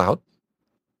hybrid cloud.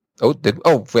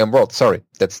 VMworld, sorry.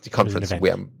 That's the conference.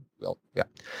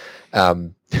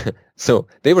 So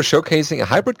they were showcasing a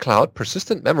hybrid cloud,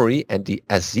 persistent memory, and the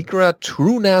Azigra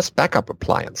TrueNAS backup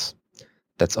appliance.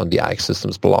 That's on the IX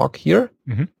Systems blog here.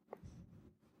 Mm-hmm.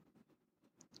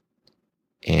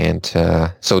 And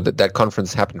so that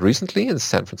conference happened recently in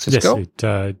San Francisco. Yes,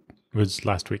 it was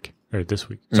last week or this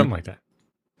week, something like that.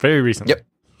 Very recently. Yep.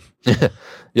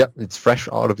 Yep, it's fresh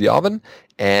out of the oven.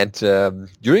 And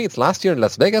during its last year in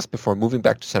Las Vegas, before moving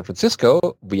back to San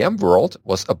Francisco, VMworld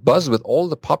was abuzz with all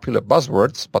the popular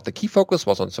buzzwords, but the key focus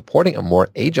was on supporting a more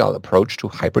agile approach to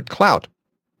hybrid cloud.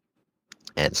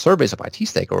 And surveys of IT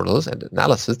stakeholders and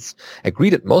analysts agree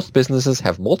that most businesses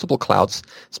have multiple clouds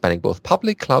spanning both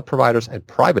public cloud providers and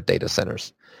private data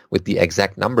centers. With the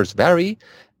exact numbers vary,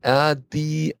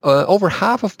 over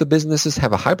half of the businesses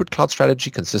have a hybrid cloud strategy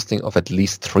consisting of at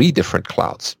least 3 different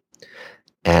clouds.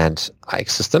 And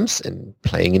IX Systems, in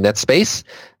playing in that space,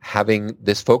 having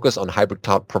this focus on hybrid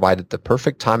cloud provided the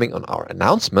perfect timing on our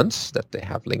announcements that they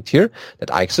have linked here, that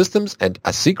IX Systems and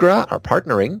Azigra are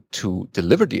partnering to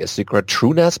deliver the Azigra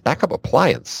TrueNAS backup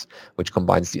appliance, which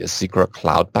combines the Azigra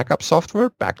cloud backup software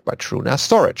backed by TrueNAS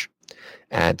storage.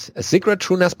 And Azigra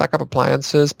TrueNAS backup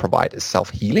appliances provide a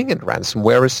self-healing and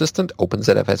ransomware-resistant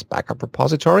OpenZFS backup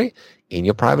repository in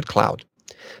your private cloud.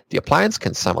 The appliance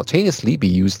can simultaneously be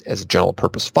used as a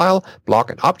general-purpose file, block,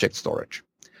 and object storage.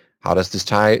 How does this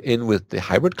tie in with the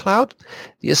hybrid cloud?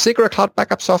 The Azigra cloud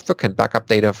backup software can back up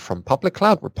data from public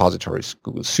cloud repositories,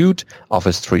 Google Suite,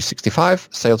 Office 365,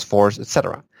 Salesforce,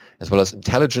 etc., as well as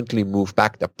intelligently move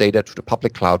backed up data to the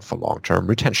public cloud for long-term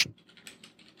retention.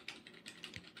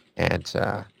 And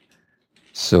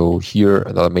so here,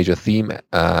 another major theme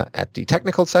at the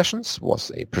technical sessions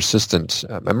was a persistent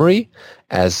memory,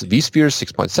 as vSphere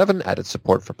 6.7 added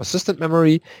support for persistent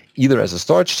memory, either as a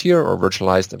storage tier or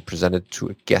virtualized and presented to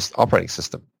a guest operating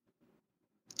system.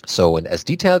 So, and as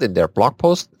detailed in their blog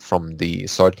post from the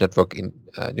Storage Network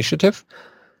Initiative,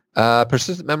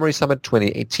 Persistent Memory Summit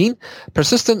 2018,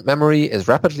 persistent memory is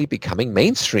rapidly becoming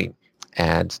mainstream.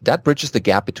 And that bridges the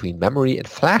gap between memory and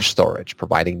flash storage,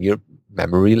 providing near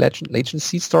memory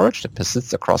latency storage that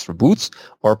persists across reboots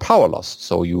or power loss,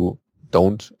 so you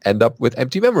don't end up with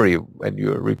empty memory when you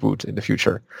reboot in the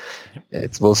future.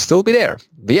 It will still be there.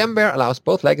 VMware allows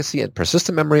both legacy and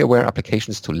persistent memory-aware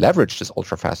applications to leverage this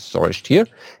ultra-fast storage tier,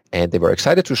 and they were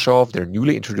excited to show off their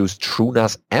newly introduced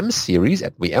TrueNAS M series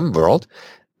at VMworld.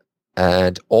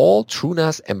 And all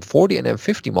TrueNAS M40 and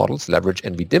M50 models leverage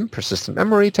NVDIMM persistent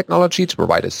memory technology to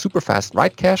provide a super fast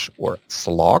write cache or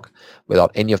slog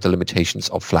without any of the limitations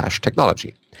of flash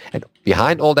technology. And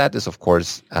behind all that is, of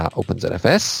course,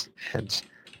 OpenZFS, and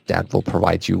that will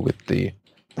provide you with the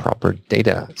proper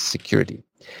data security.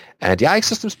 And the IX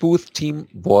Systems booth team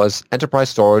was Enterprise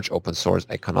Storage Open Source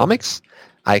Economics.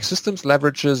 IX Systems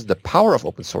leverages the power of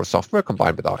open source software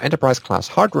combined with our enterprise class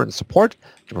hardware and support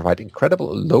to provide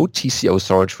incredible low TCO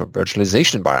storage for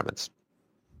virtualization environments.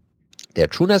 Their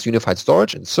TrueNAS unified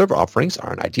storage and server offerings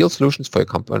are an ideal solutions for your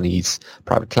company's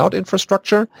private cloud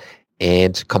infrastructure,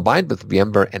 and combined with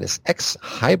VMware NSX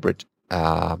Hybrid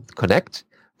Connect,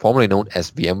 formerly known as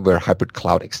VMware Hybrid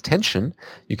Cloud Extension,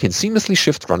 you can seamlessly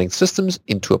shift running systems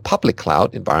into a public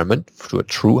cloud environment to a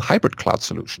true hybrid cloud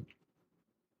solution.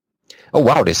 Oh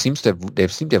wow, they seem to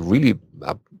have really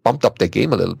bumped up their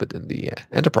game a little bit in the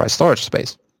enterprise storage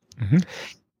space. Mm-hmm.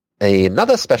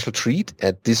 Another special treat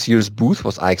at this year's booth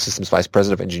was IX Systems Vice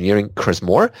President of Engineering, Chris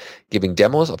Moore, giving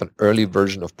demos of an early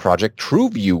version of Project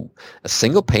TrueView, a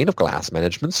single pane of glass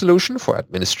management solution for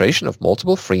administration of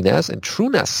multiple FreeNAS and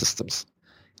TrueNAS systems.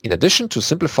 In addition to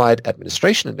simplified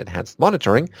administration and enhanced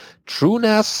monitoring,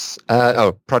 Project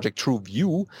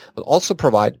TrueView will also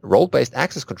provide role-based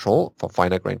access control for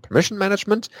finer-grained permission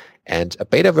management, and a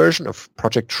beta version of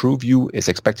Project TrueView is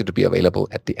expected to be available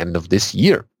at the end of this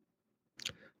year.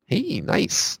 Hey,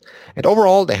 nice. And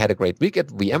overall, they had a great week at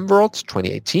VMworld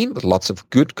 2018 with lots of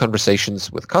good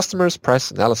conversations with customers, press,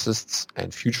 analysts,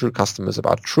 and future customers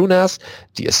about TrueNAS,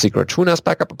 the Asigra TrueNAS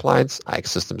backup appliance,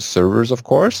 IX Systems servers, of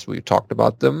course. We talked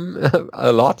about them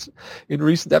a lot in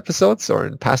recent episodes or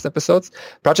in past episodes,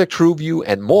 Project TrueView,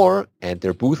 and more, and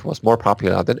their booth was more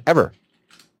popular than ever.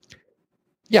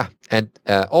 Yeah, and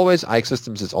always, IX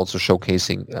Systems is also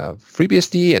showcasing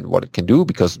FreeBSD and what it can do,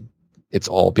 because it's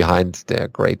all behind their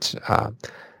great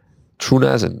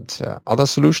TrueNAS and other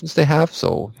solutions they have.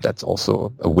 So that's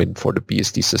also a win for the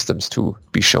BSD systems to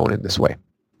be shown in this way.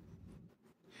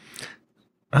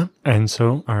 And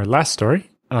so our last story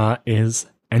is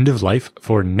end of life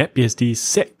for NetBSD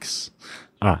 6.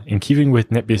 In keeping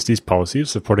with NetBSD's policy of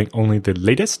supporting only the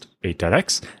latest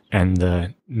 8.x and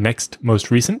the next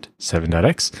most recent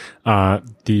 7.x,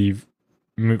 the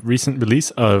recent release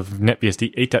of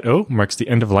NetBSD 8.0 marks the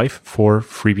end of life for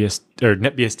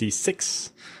NetBSD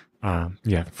 6.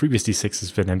 FreeBSD 6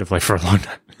 has been end of life for a long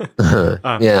time.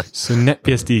 So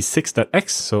NetBSD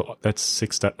 6.x, so that's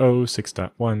 6.0,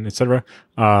 6.1, etc.,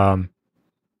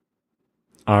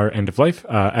 are end of life.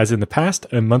 As in the past,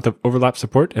 a month of overlap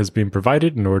support has been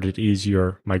provided in order to ease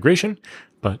your migration,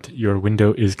 but your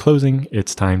window is closing.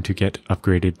 It's time to get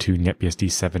upgraded to NetBSD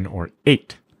 7 or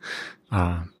 8.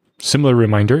 Similar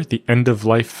reminder, the end of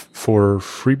life for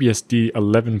FreeBSD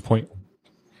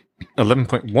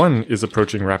 11.1 is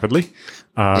approaching rapidly.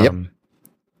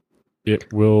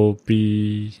 It will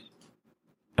be,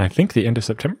 I think, the end of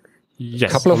September.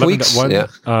 Yes, a couple of weeks.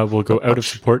 Will go out of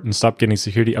support and stop getting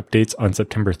security updates on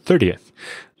September 30th.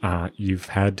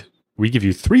 We give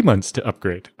you 3 months to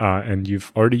upgrade, and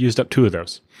you've already used up 2 of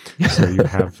those. So you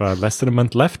have less than a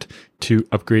month left to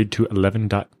upgrade to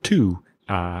 11.2.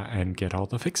 And get all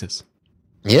the fixes.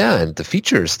 Yeah, and the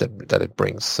features that it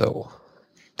brings. So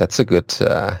that's a good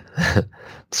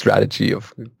strategy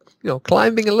of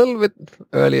climbing a little bit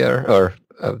earlier or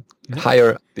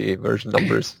higher the version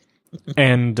numbers.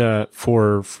 And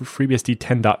for FreeBSD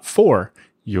 10.4,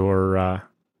 your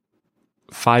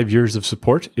 5 years of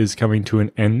support is coming to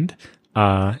an end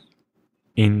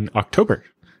in October.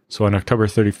 So on October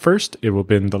 31st, it will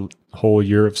be the whole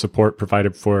year of support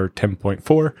provided for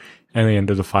 10.4 and the end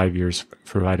of the 5 years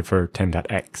provided for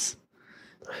 10.x.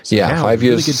 So 5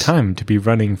 years. Really good time to be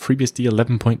running FreeBSD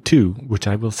 11.2, which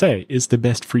I will say is the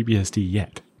best FreeBSD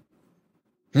yet.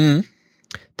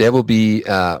 There will be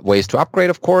ways to upgrade,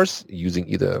 of course, using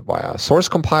either via source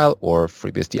compile or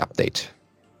FreeBSD update.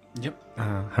 Yep.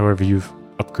 However, you've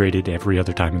upgraded every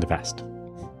other time in the past.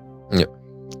 Yep.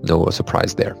 No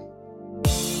surprise there.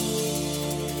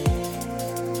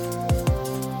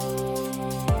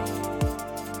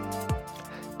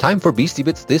 Time for Beastie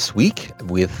Bits this week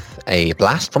with a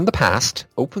blast from the past,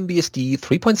 OpenBSD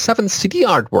 3.7 CD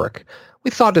artwork.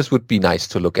 We thought this would be nice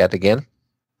to look at again.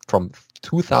 From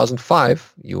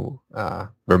 2005, you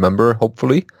remember,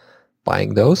 hopefully,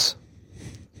 buying those?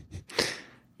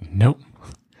 Nope.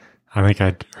 I think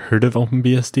I'd heard of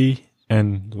OpenBSD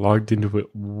and logged into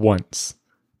it once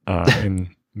and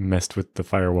messed with the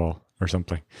firewall or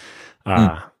something.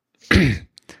 I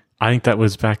think that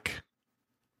was back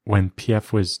when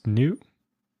PF was new,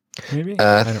 maybe?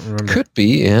 I don't remember. Could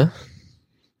be, yeah.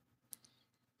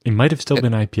 It might have still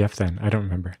been IPF then. I don't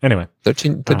remember. Anyway.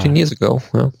 13 years ago.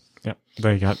 Well. Yeah,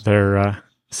 they got their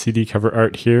CD cover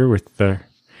art here with the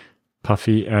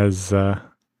Puffy as...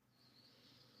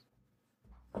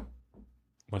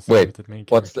 What's the main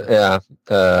character?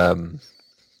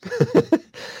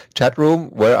 Chat room,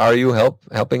 where are you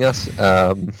helping us?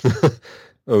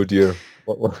 Oh dear.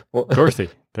 What?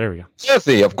 Dorothy. There we go.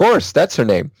 Dorothy, of course. That's her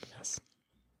name. Yes.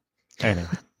 Anyway.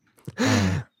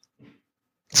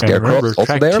 Scarecrow.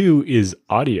 Track 2 is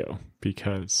audio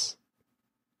because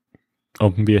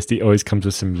OpenBSD always comes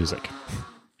with some music.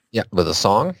 Yeah, with a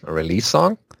song, a release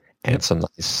song, and some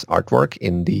nice artwork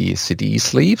in the CD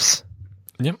sleeves.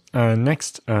 Yep.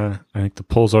 Next, I think the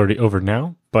poll's already over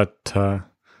now, but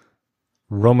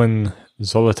Roman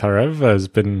Zolotarev has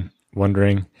been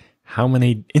wondering, how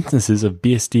many instances of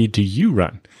BSD do you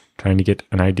run? Trying to get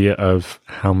an idea of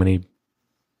how many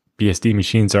BSD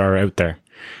machines are out there.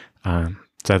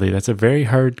 Sadly, that's a very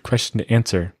hard question to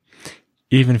answer.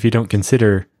 even if you don't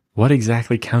consider what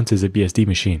exactly counts as a BSD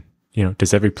machine.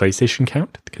 Does every PlayStation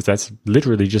count? Because that's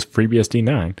literally just FreeBSD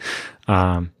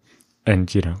 9.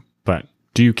 But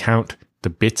do you count the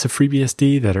bits of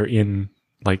FreeBSD that are in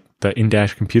like the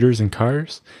in-dash computers and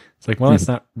cars? It's like, well, it's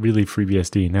not really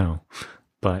FreeBSD, no.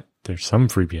 But there's some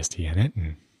FreeBSD in it.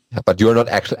 But you're not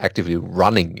actually actively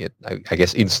running it. I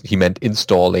guess he meant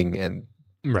installing and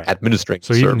administering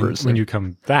so servers. Even when you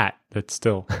come that's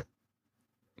still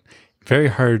very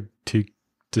hard to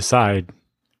decide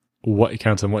what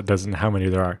counts and what doesn't, how many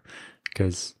there are.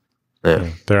 Because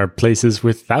there are places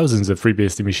with thousands of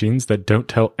FreeBSD machines that don't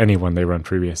tell anyone they run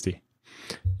FreeBSD.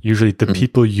 Usually the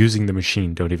people using the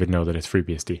machine don't even know that it's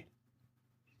FreeBSD.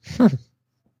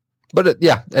 But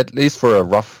at least for a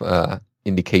rough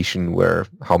indication where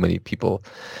how many people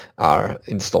are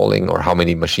installing or how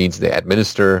many machines they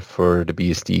administer for the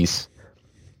BSDs.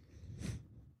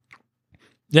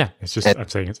 Yeah, it's just, I'm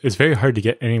saying it's very hard to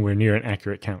get anywhere near an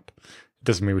accurate count. It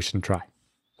doesn't mean we shouldn't try.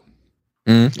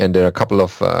 And there are a couple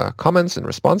of comments and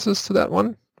responses to that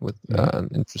one with an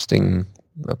interesting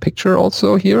picture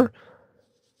also here.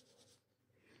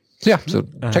 So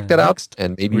check that out.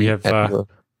 And maybe we have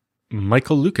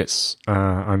Michael Lucas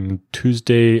on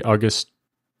Tuesday, August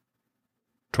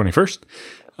 21st.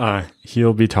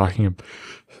 He'll be talking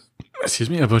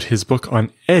about his book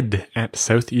on ED at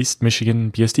Southeast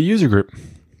Michigan BSD User Group.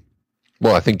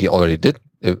 Well, I think he already did,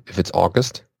 if it's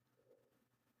August.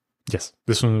 Yes,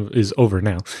 this one is over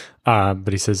now.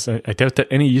 But he says, I doubt that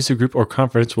any user group or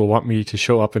conference will want me to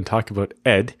show up and talk about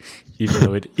ED, even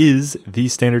though it is the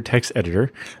standard text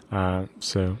editor.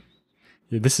 So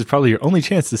this is probably your only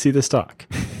chance to see this talk.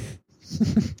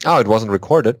 Oh, it wasn't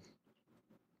recorded?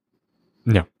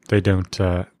 No, they don't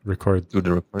record. Do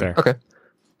the recording? There. Okay.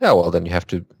 Yeah, well, then you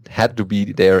had to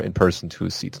be there in person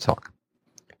to see the talk.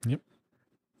 Yep.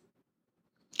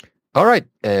 All right.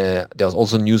 There's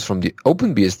also news from the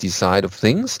OpenBSD side of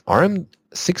things.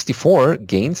 ARM64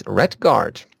 gains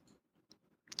RedGuard.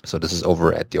 So this is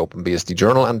over at the OpenBSD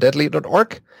journal on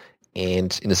deadly.org.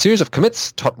 And in a series of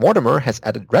commits, Todd Mortimer has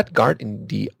added RedGuard in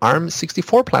the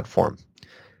ARM64 platform.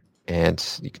 And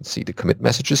you can see the commit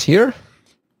messages here.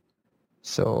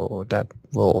 So that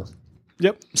will...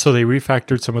 Yep. So they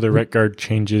refactored some of the RedGuard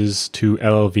changes to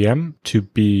LLVM to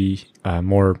be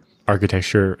more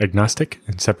architecture agnostic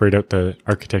and separate out the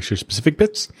architecture specific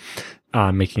bits,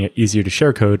 making it easier to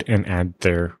share code and add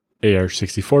their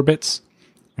AR64 bits.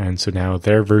 And so now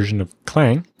their version of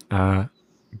Clang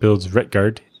builds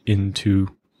RedGuard into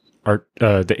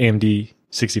the AMD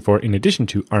 64 in addition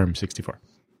to ARM 64.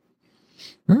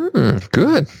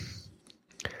 Good.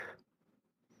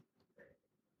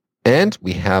 And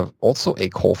we have also a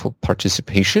call for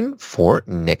participation for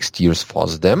next year's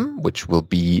FOSDEM, which will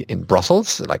be in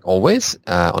Brussels, like always,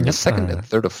 on the 2nd and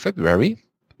 3rd of February,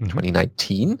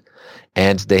 2019.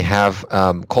 And they have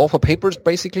call for papers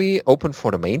basically open for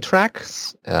the main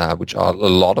tracks, which are a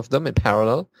lot of them in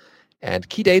parallel. And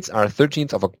key dates are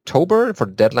 13th of October for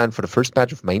the deadline for the first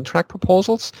batch of main track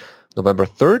proposals, November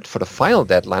 3rd for the final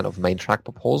deadline of main track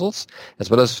proposals, as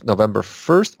well as November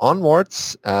 1st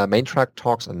onwards, main track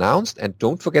talks announced. And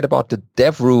don't forget about the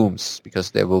dev rooms,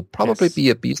 because there will probably be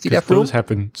a BSD dev room. Those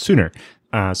happen sooner.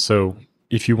 So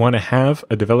if you want to have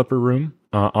a developer room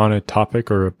on a topic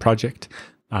or a project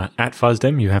at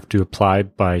FOSDEM, you have to apply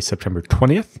by September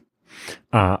 20th.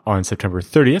 On September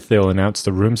 30th, they'll announce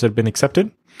the rooms that have been accepted.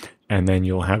 And then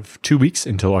you'll have 2 weeks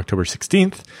until October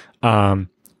 16th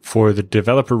for the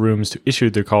developer rooms to issue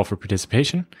their call for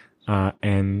participation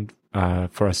and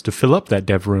for us to fill up that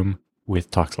dev room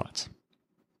with talk slots.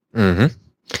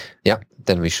 Yeah,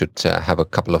 then we should have a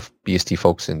couple of BSD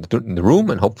folks in the room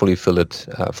and hopefully fill it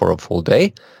for a full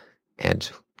day. And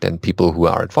then people who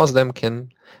are at FOSDEM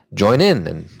can join in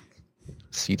and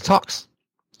see the talks.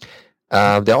 There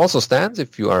are also stands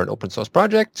if you are an open source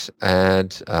project,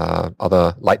 and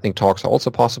other lightning talks are also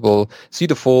possible. See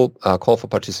the full call for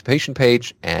participation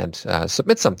page and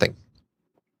submit something.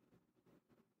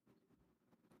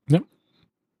 Yep.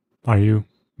 Are you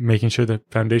making sure the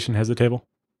foundation has a table?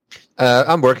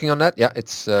 I'm working on that. Yeah,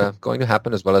 it's going to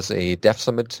happen, as well as a dev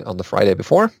summit on the Friday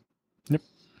before. Yep.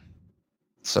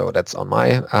 So that's on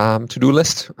my to-do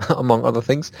list, among other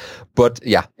things. But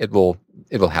yeah, it will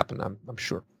happen, I'm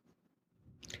sure.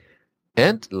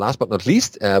 And last but not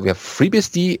least, we have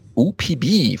FreeBSD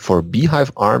OPB for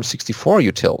Beehive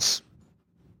ARM64 utils.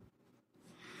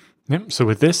 Yep. So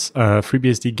with this,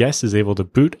 FreeBSD guest is able to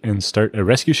boot and start a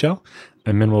rescue shell.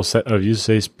 A minimal set of user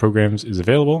space programs is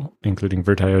available, including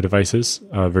Virtio devices,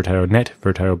 Virtio Net,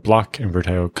 Virtio Block, and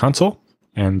Virtio Console,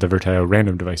 and the Virtio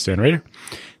Random Device Generator.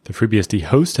 the FreeBSD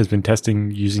host has been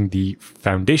testing using the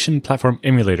Foundation Platform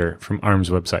Emulator from ARM's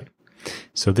website.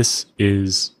 So this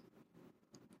is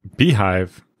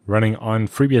Beehive running on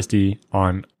FreeBSD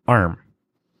on ARM.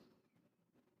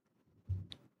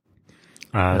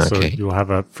 So you'll have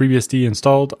a FreeBSD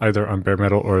installed either on bare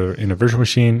metal or in a virtual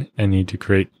machine and need to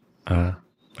create a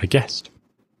guest.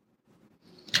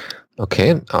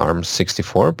 Okay,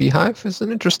 ARM64 Beehive is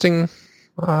an interesting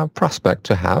prospect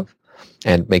to have,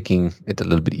 and making it a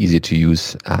little bit easier to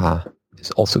use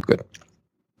is also good.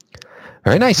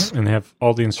 Very nice. And they have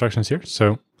all the instructions here.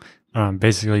 So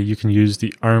basically, you can use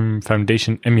the ARM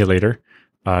Foundation emulator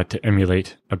to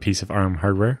emulate a piece of ARM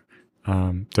hardware.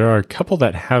 There are a couple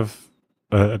that have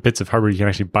bits of hardware you can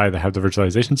actually buy that have the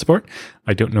virtualization support.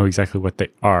 I don't know exactly what they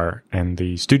are, and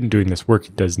the student doing this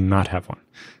work does not have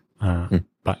one.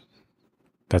 But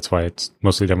that's why it's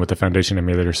mostly done with the Foundation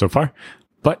emulator so far.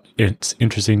 But it's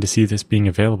interesting to see this being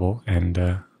available,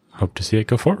 and hope to see it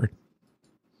go forward.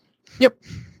 Yep.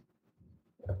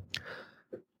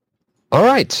 All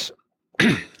right.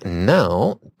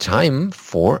 Now, time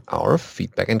for our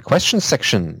feedback and questions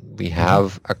section. We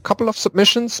have a couple of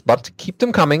submissions, but keep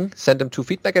them coming. Send them to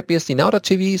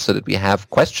feedback@bsdnow.tv so that we have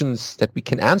questions that we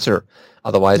can answer.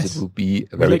 Otherwise, It will be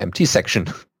a very empty section.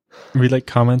 We like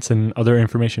comments and other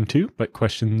information too, but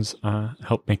questions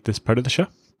help make this part of the show.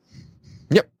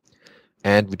 Yep.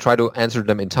 And we try to answer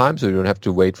them in time, so you don't have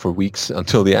to wait for weeks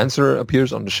until the answer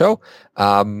appears on the show,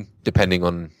 depending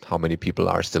on how many people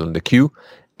are still in the queue.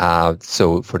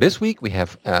 So for this week, we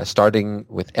have starting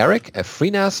with Eric, a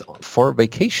FreeNAS for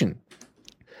vacation.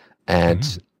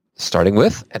 And starting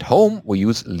with, at home, we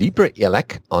use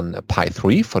LibreELEC on a Pi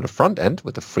 3 for the front end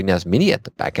with the FreeNAS Mini at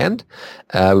the back end.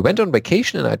 We went on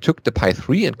vacation and I took the Pi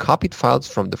 3 and copied files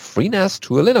from the FreeNAS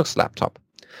to a Linux laptop.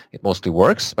 It mostly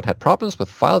works, but had problems with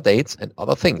file dates and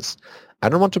other things. I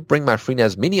don't want to bring my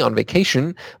FreeNAS Mini on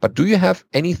vacation, but do you have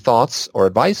any thoughts or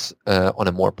advice on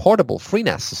a more portable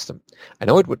FreeNAS system? I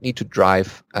know it would need to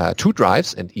drive 2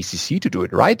 drives and ECC to do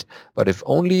it right, but if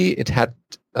only it had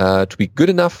to be good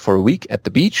enough for a week at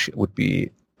the beach, it would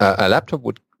be a laptop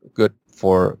would be good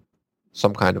for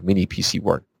some kind of mini PC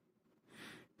work.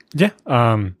 Yeah,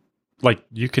 like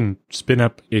you can spin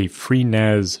up a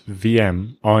FreeNAS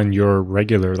VM on your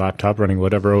regular laptop running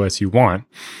whatever OS you want,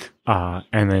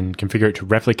 and then configure it to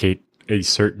replicate a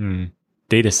certain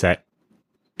data set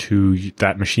to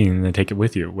that machine and then take it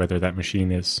with you, whether that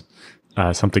machine is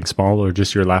something small or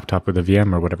just your laptop with a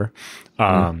VM or whatever.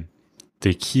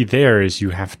 The key there is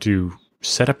you have to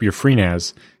set up your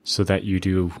FreeNAS so that you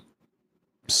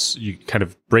kind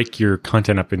of break your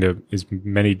content up into as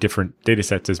many different data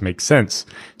sets as makes sense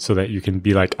so that you can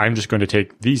be like, I'm just going to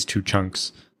take these 2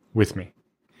 chunks with me.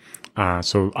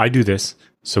 So I do this.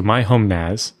 So my home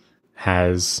NAS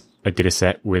has a data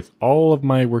set with all of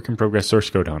my work in progress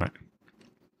source code on it.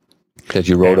 That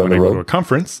you wrote on the road? When I go to a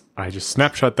conference, I just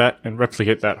snapshot that and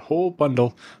replicate that whole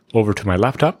bundle over to my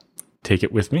laptop, take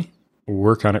it with me,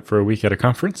 work on it for a week at a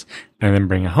conference, and then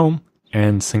bring it home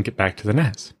and sync it back to the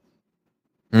NAS.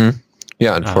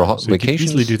 Yeah, and for so vacations, you can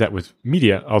easily do that with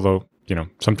media. Although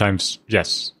sometimes,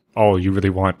 yes, all you really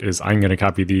want is I'm going to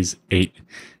copy these 8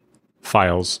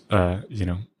 files.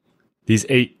 These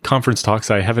 8 conference talks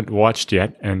I haven't watched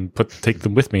yet, and take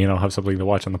them with me, and I'll have something to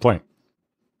watch on the plane.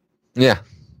 Yeah,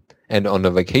 and on a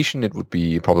vacation, it would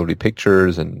be probably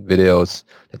pictures and videos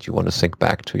that you want to sync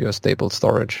back to your stable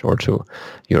storage or to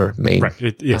your main. Right.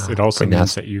 It also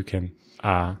means that you can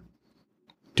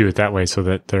do it that way so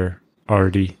that they're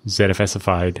already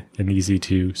ZFSified and easy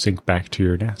to sync back to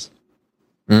your NAS.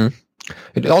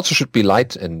 It also should be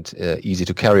light and easy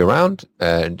to carry around.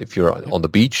 And if you're on the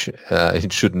beach,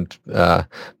 it shouldn't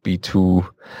be too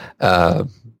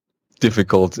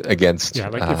difficult against. Yeah,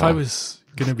 like if I was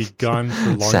going to be gone for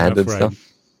long sand enough and where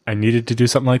I needed to do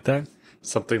something like that,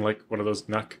 something like one of those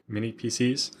NUC mini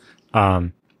PCs,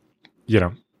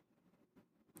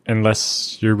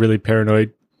 unless you're really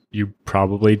paranoid, you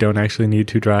probably don't actually need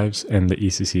 2 drives, and the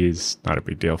ECC is not a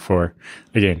big deal for,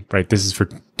 again, right, this is for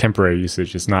temporary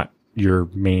usage. It's not your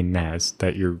main NAS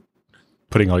that you're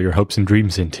putting all your hopes and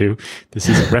dreams into. This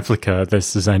is a replica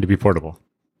that's designed to be portable.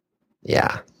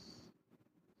 Yeah.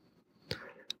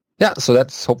 Yeah, so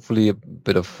that's hopefully a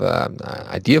bit of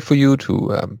idea for you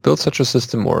to build such a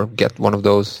system or get one of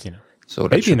those. So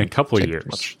maybe in a couple of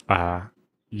years,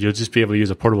 you'll just be able to use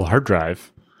a portable hard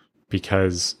drive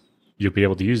because you'll be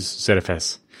able to use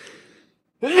ZFS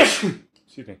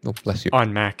excuse me, bless you.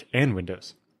 on Mac and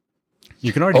Windows.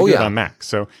 You can already do it on Mac.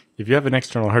 So if you have an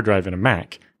external hard drive in a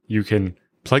Mac, you can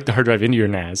plug the hard drive into your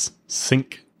NAS,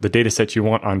 sync the data set you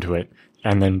want onto it,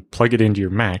 and then plug it into your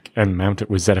Mac and mount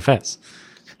it with ZFS.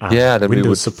 Yeah, that we would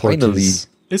Windows support finally...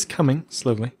 is coming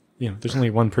slowly. There's only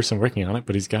one person working on it,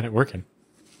 but he's got it working.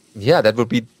 Yeah, that would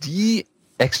be the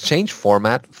exchange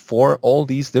format for all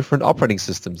these different operating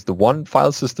systems. The one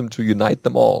file system to unite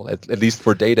them all, at least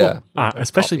for data.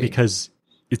 Especially because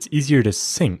it's easier to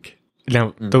sync.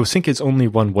 Now, though sync is only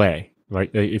one way, right?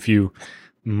 If you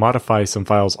modify some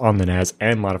files on the NAS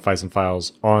and modify some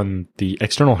files on the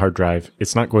external hard drive,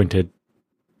 it's not going to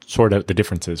sort out the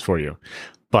differences for you.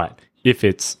 But if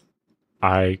it's,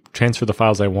 I transfer the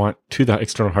files I want to the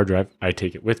external hard drive, I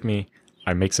take it with me,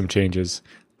 I make some changes,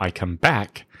 I come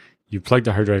back, you plug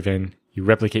the hard drive in, you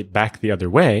replicate back the other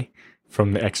way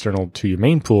from the external to your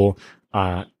main pool,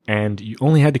 and you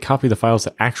only had to copy the files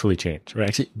that actually changed, right?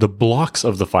 Actually, the blocks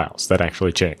of the files that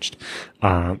actually changed.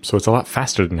 So it's a lot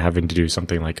faster than having to do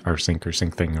something like rsync or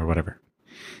syncthing or whatever.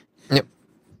 Yep.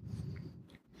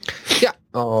 Yeah,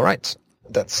 all right.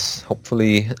 That's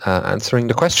hopefully answering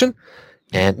the question.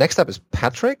 And next up is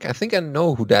Patrick. I think I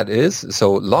know who that is.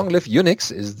 So Long Live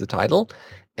Unix is the title.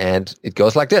 And it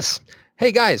goes like this.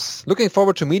 Hey guys, looking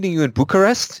forward to meeting you in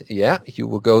Bucharest. Yeah, you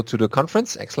will go to the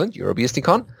conference. Excellent.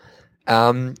 EuroBSDCon.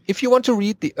 If you want to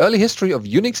read the early history of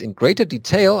Unix in greater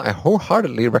detail, I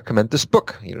wholeheartedly recommend this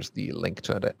book. Here's the link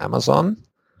to the Amazon.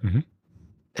 Mm-hmm.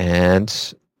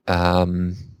 And,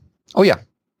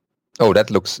 that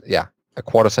looks, a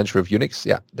quarter century of Unix.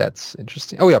 Yeah, that's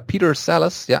interesting. Oh yeah, Peter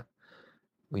Salas. Yeah.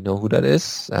 We know who that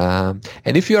is. And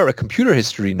if you are a computer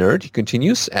history nerd, he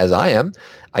continues, as I am,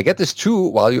 I get this too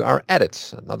while you are at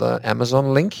it. Another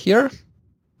Amazon link here.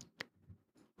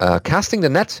 Casting the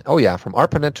Net. Oh yeah, from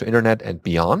ARPANET to Internet and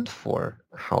beyond, for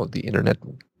how the Internet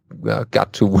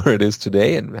got to where it is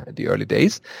today in the early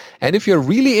days. And if you're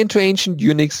really into ancient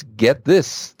Unix, get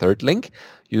this. Third link.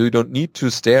 You don't need to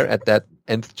stare at that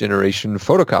nth generation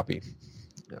photocopy.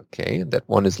 Okay, that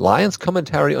one is Lion's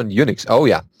Commentary on Unix. Oh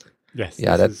yeah. Yes,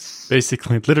 yeah, that's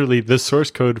basically literally the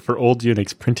source code for old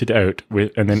Unix printed out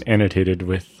with and then annotated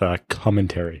with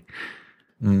commentary.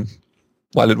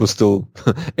 While it was still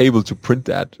able to print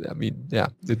that, I mean, yeah,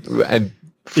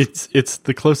 it's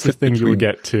the closest thing you would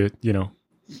get to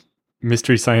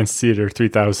Mystery Science Theater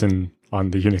 3000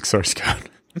 on the Unix source code.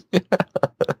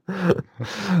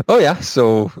 Oh yeah,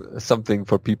 so something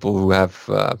for people who have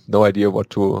no idea what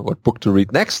book to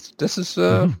read next. This is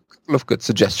a couple of good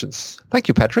suggestions. Thank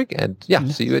you, Patrick, and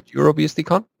see you at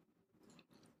EuroBSDCon.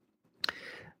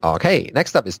 Okay,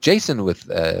 next up is Jason with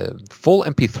full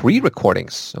MP3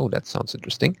 recordings. Oh, that sounds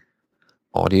interesting.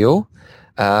 Audio.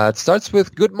 It starts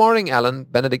with, good morning, Alan,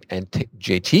 Benedict, and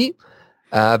JT.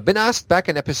 Been asked back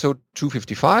in episode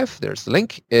 255, there's the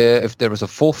link, if there was a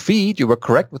full feed. You were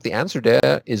correct with the answer.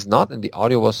 There is not, and the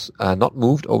audio was not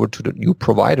moved over to the new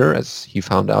provider, as he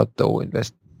found out, though,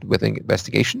 within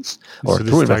investigations. Or so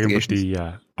through investigations.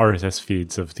 The RSS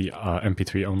feeds of the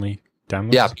MP3 only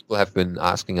downloads? Yeah, people have been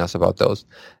asking us about those.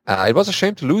 It was a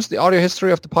shame to lose the audio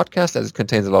history of the podcast, as it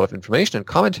contains a lot of information and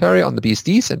commentary on the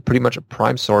BSDs and pretty much a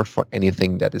prime source for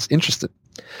anything that is interested.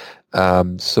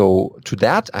 So to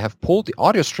that, I have pulled the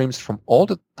audio streams from all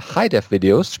the high-def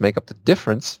videos to make up the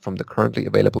difference from the currently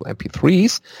available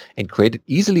MP3s and created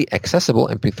easily accessible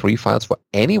MP3 files for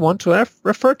anyone to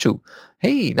refer to.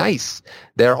 Hey, nice.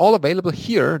 They're all available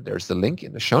here. There's the link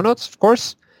in the show notes, of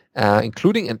course,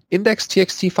 including an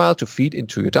index.txt file to feed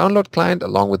into your download client,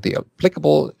 along with the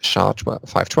applicable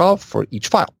SHA-512 for each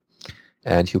file.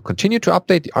 And he'll continue to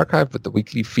update the archive with the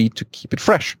weekly feed to keep it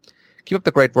fresh. Keep up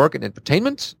the great work and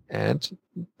entertainment, and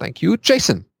thank you,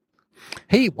 Jason.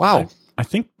 Hey, wow. I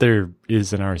think there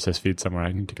is an RSS feed somewhere.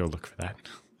 I need to go look for that.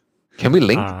 Can we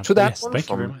link to that yes, one? Thank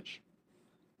you very much.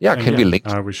 Yeah, can we link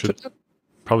we should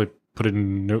probably put it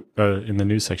in the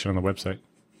news section on the website.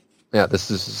 Yeah, this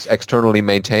is externally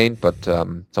maintained, but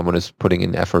someone is putting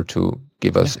in effort to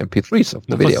give us MP3s of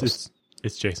the videos.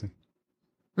 It's Jason.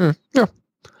 Yeah.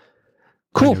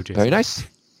 Cool. Very nice.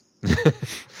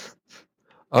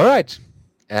 All right.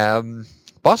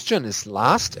 Boston is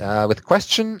last with a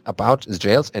question about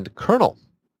jails and the kernel.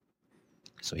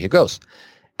 So here goes.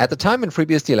 At the time when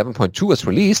FreeBSD 11.2 was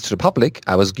released to the public,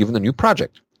 I was given a new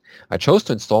project. I chose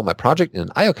to install my project in an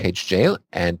IOCage jail,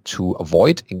 and to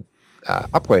avoid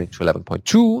upgrading to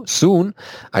 11.2 soon,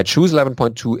 I choose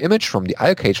 11.2 image from the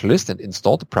IOCage list and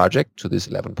installed the project to this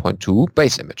 11.2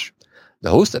 base image.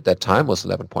 The host at that time was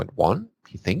 11.1,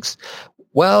 he thinks.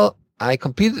 Well, I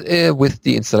completed with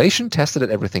the installation, tested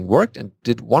that everything worked, and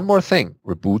did one more thing,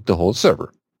 reboot the whole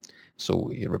server. So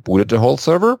he rebooted the whole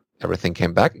server, everything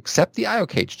came back except the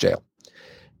IOCage jail.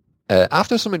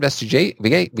 After some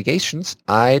investigations,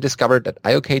 I discovered that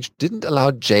IOCage didn't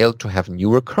allow jail to have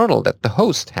newer kernel that the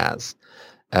host has.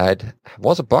 It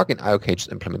was a bug in IOCage's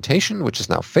implementation, which is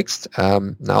now fixed.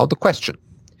 Now the question: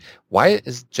 why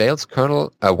can't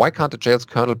the jail's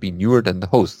kernel be newer than the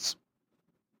host's?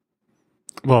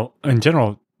 Well, in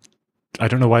general, I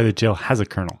don't know why the jail has a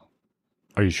kernel.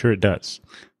 Are you sure it does?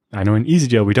 I know in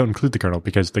EasyJail we don't include the kernel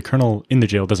because the kernel in the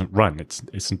jail doesn't run.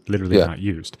 It's literally not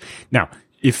used. Now,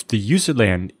 if the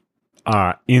userland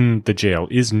in the jail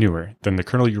is newer than the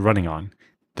kernel you're running on,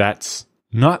 that's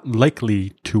not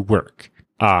likely to work.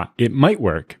 It might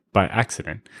work by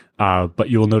accident, but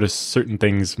you will notice certain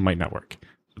things might not work,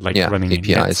 like running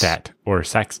APIs. netstat or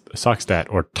sockstat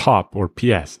or top or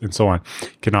PS and so on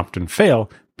can often fail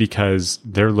because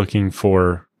they're looking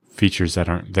for features that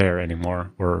aren't there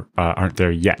anymore or aren't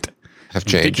there yet. Have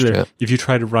changed. If you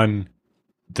try to run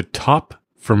the top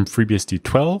from FreeBSD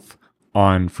 12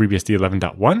 on FreeBSD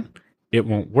 11.1, it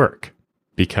won't work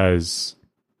because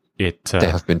there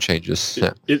have been changes.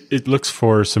 It looks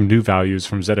for some new values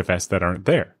from ZFS that aren't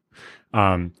there.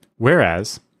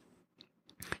 Whereas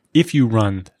if you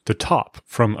run the top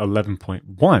from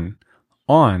 11.1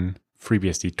 on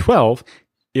FreeBSD 12,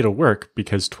 it'll work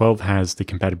because 12 has the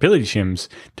compatibility shims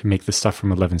to make the stuff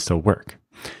from 11 still work.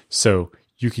 So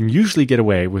you can usually get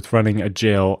away with running a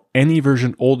jail any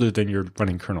version older than your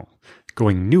running kernel.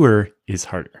 Going newer is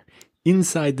harder.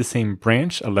 Inside the same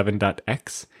branch,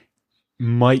 11.x,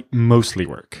 might mostly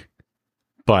work,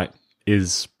 but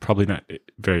is probably not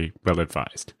very well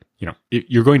advised. If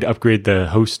you're going to upgrade the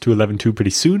host to 11.2 pretty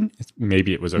soon,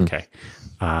 maybe it was okay.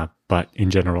 But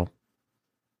in general,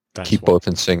 keep both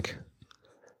in sync.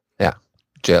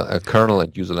 Yeah, kernel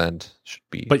and userland should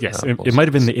be. But yes, it might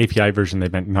have been the API version they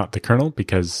meant, not the kernel,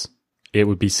 because it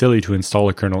would be silly to install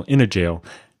a kernel in a jail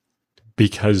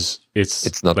because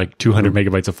it's not like 200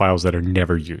 megabytes of files that are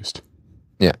never used.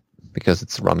 Yeah, because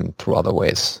it's run through other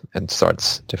ways and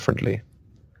starts differently.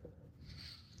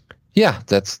 Yeah,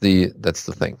 that's the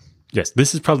thing. Yes,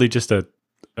 this is probably just a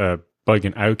bug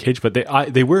in IOCage,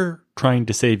 but they were trying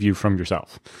to save you from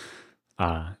yourself.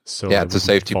 So it's a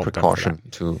safety precaution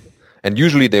too. And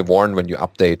usually they warn when you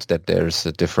update that there's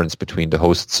a difference between the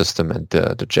host system and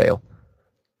the jail.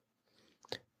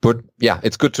 But yeah,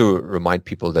 it's good to remind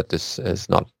people that this is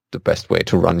not the best way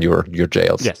to run your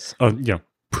jails. Yes,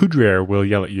 Poudre will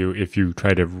yell at you if you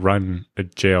try to run a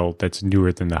jail that's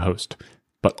newer than the host,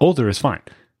 but older is fine.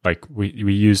 Like we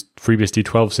used FreeBSD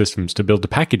 12 systems to build the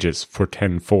packages for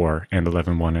 10.4 and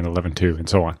 11.1 and 11.2 and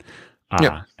so on.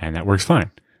 And that works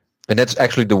fine. And that's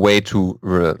actually the way to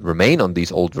remain on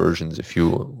these old versions if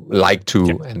you like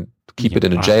to and keep it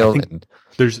in a jail.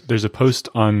 There's a post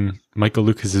on Michael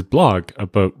Lucas's blog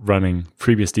about running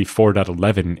FreeBSD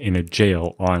 4.11 in a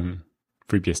jail on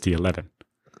FreeBSD 11.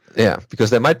 Yeah,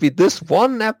 because there might be this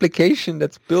one application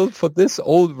that's built for this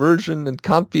old version and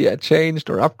can't be changed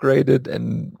or upgraded.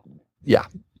 And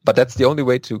but that's the only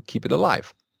way to keep it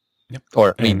alive. Yep.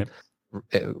 Or,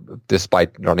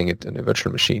 despite running it in a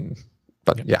virtual machine.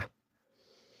 But yeah.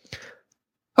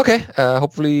 Okay,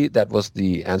 hopefully that was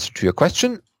the answer to your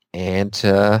question. And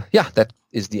that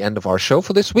is the end of our show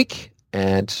for this week.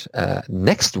 And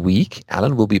next week,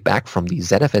 Alan will be back from the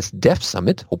ZFS Dev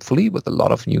Summit, hopefully, with a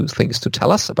lot of new things to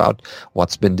tell us about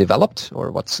what's been developed or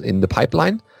what's in the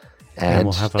pipeline. And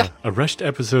we'll have a rushed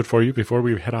episode for you before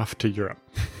we head off to Europe.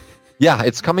 Yeah,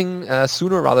 it's coming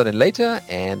sooner rather than later,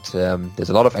 and there's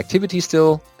a lot of activity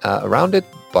still around it,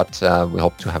 but we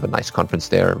hope to have a nice conference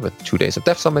there with 2 days of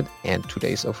Dev Summit and 2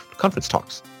 days of conference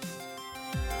talks.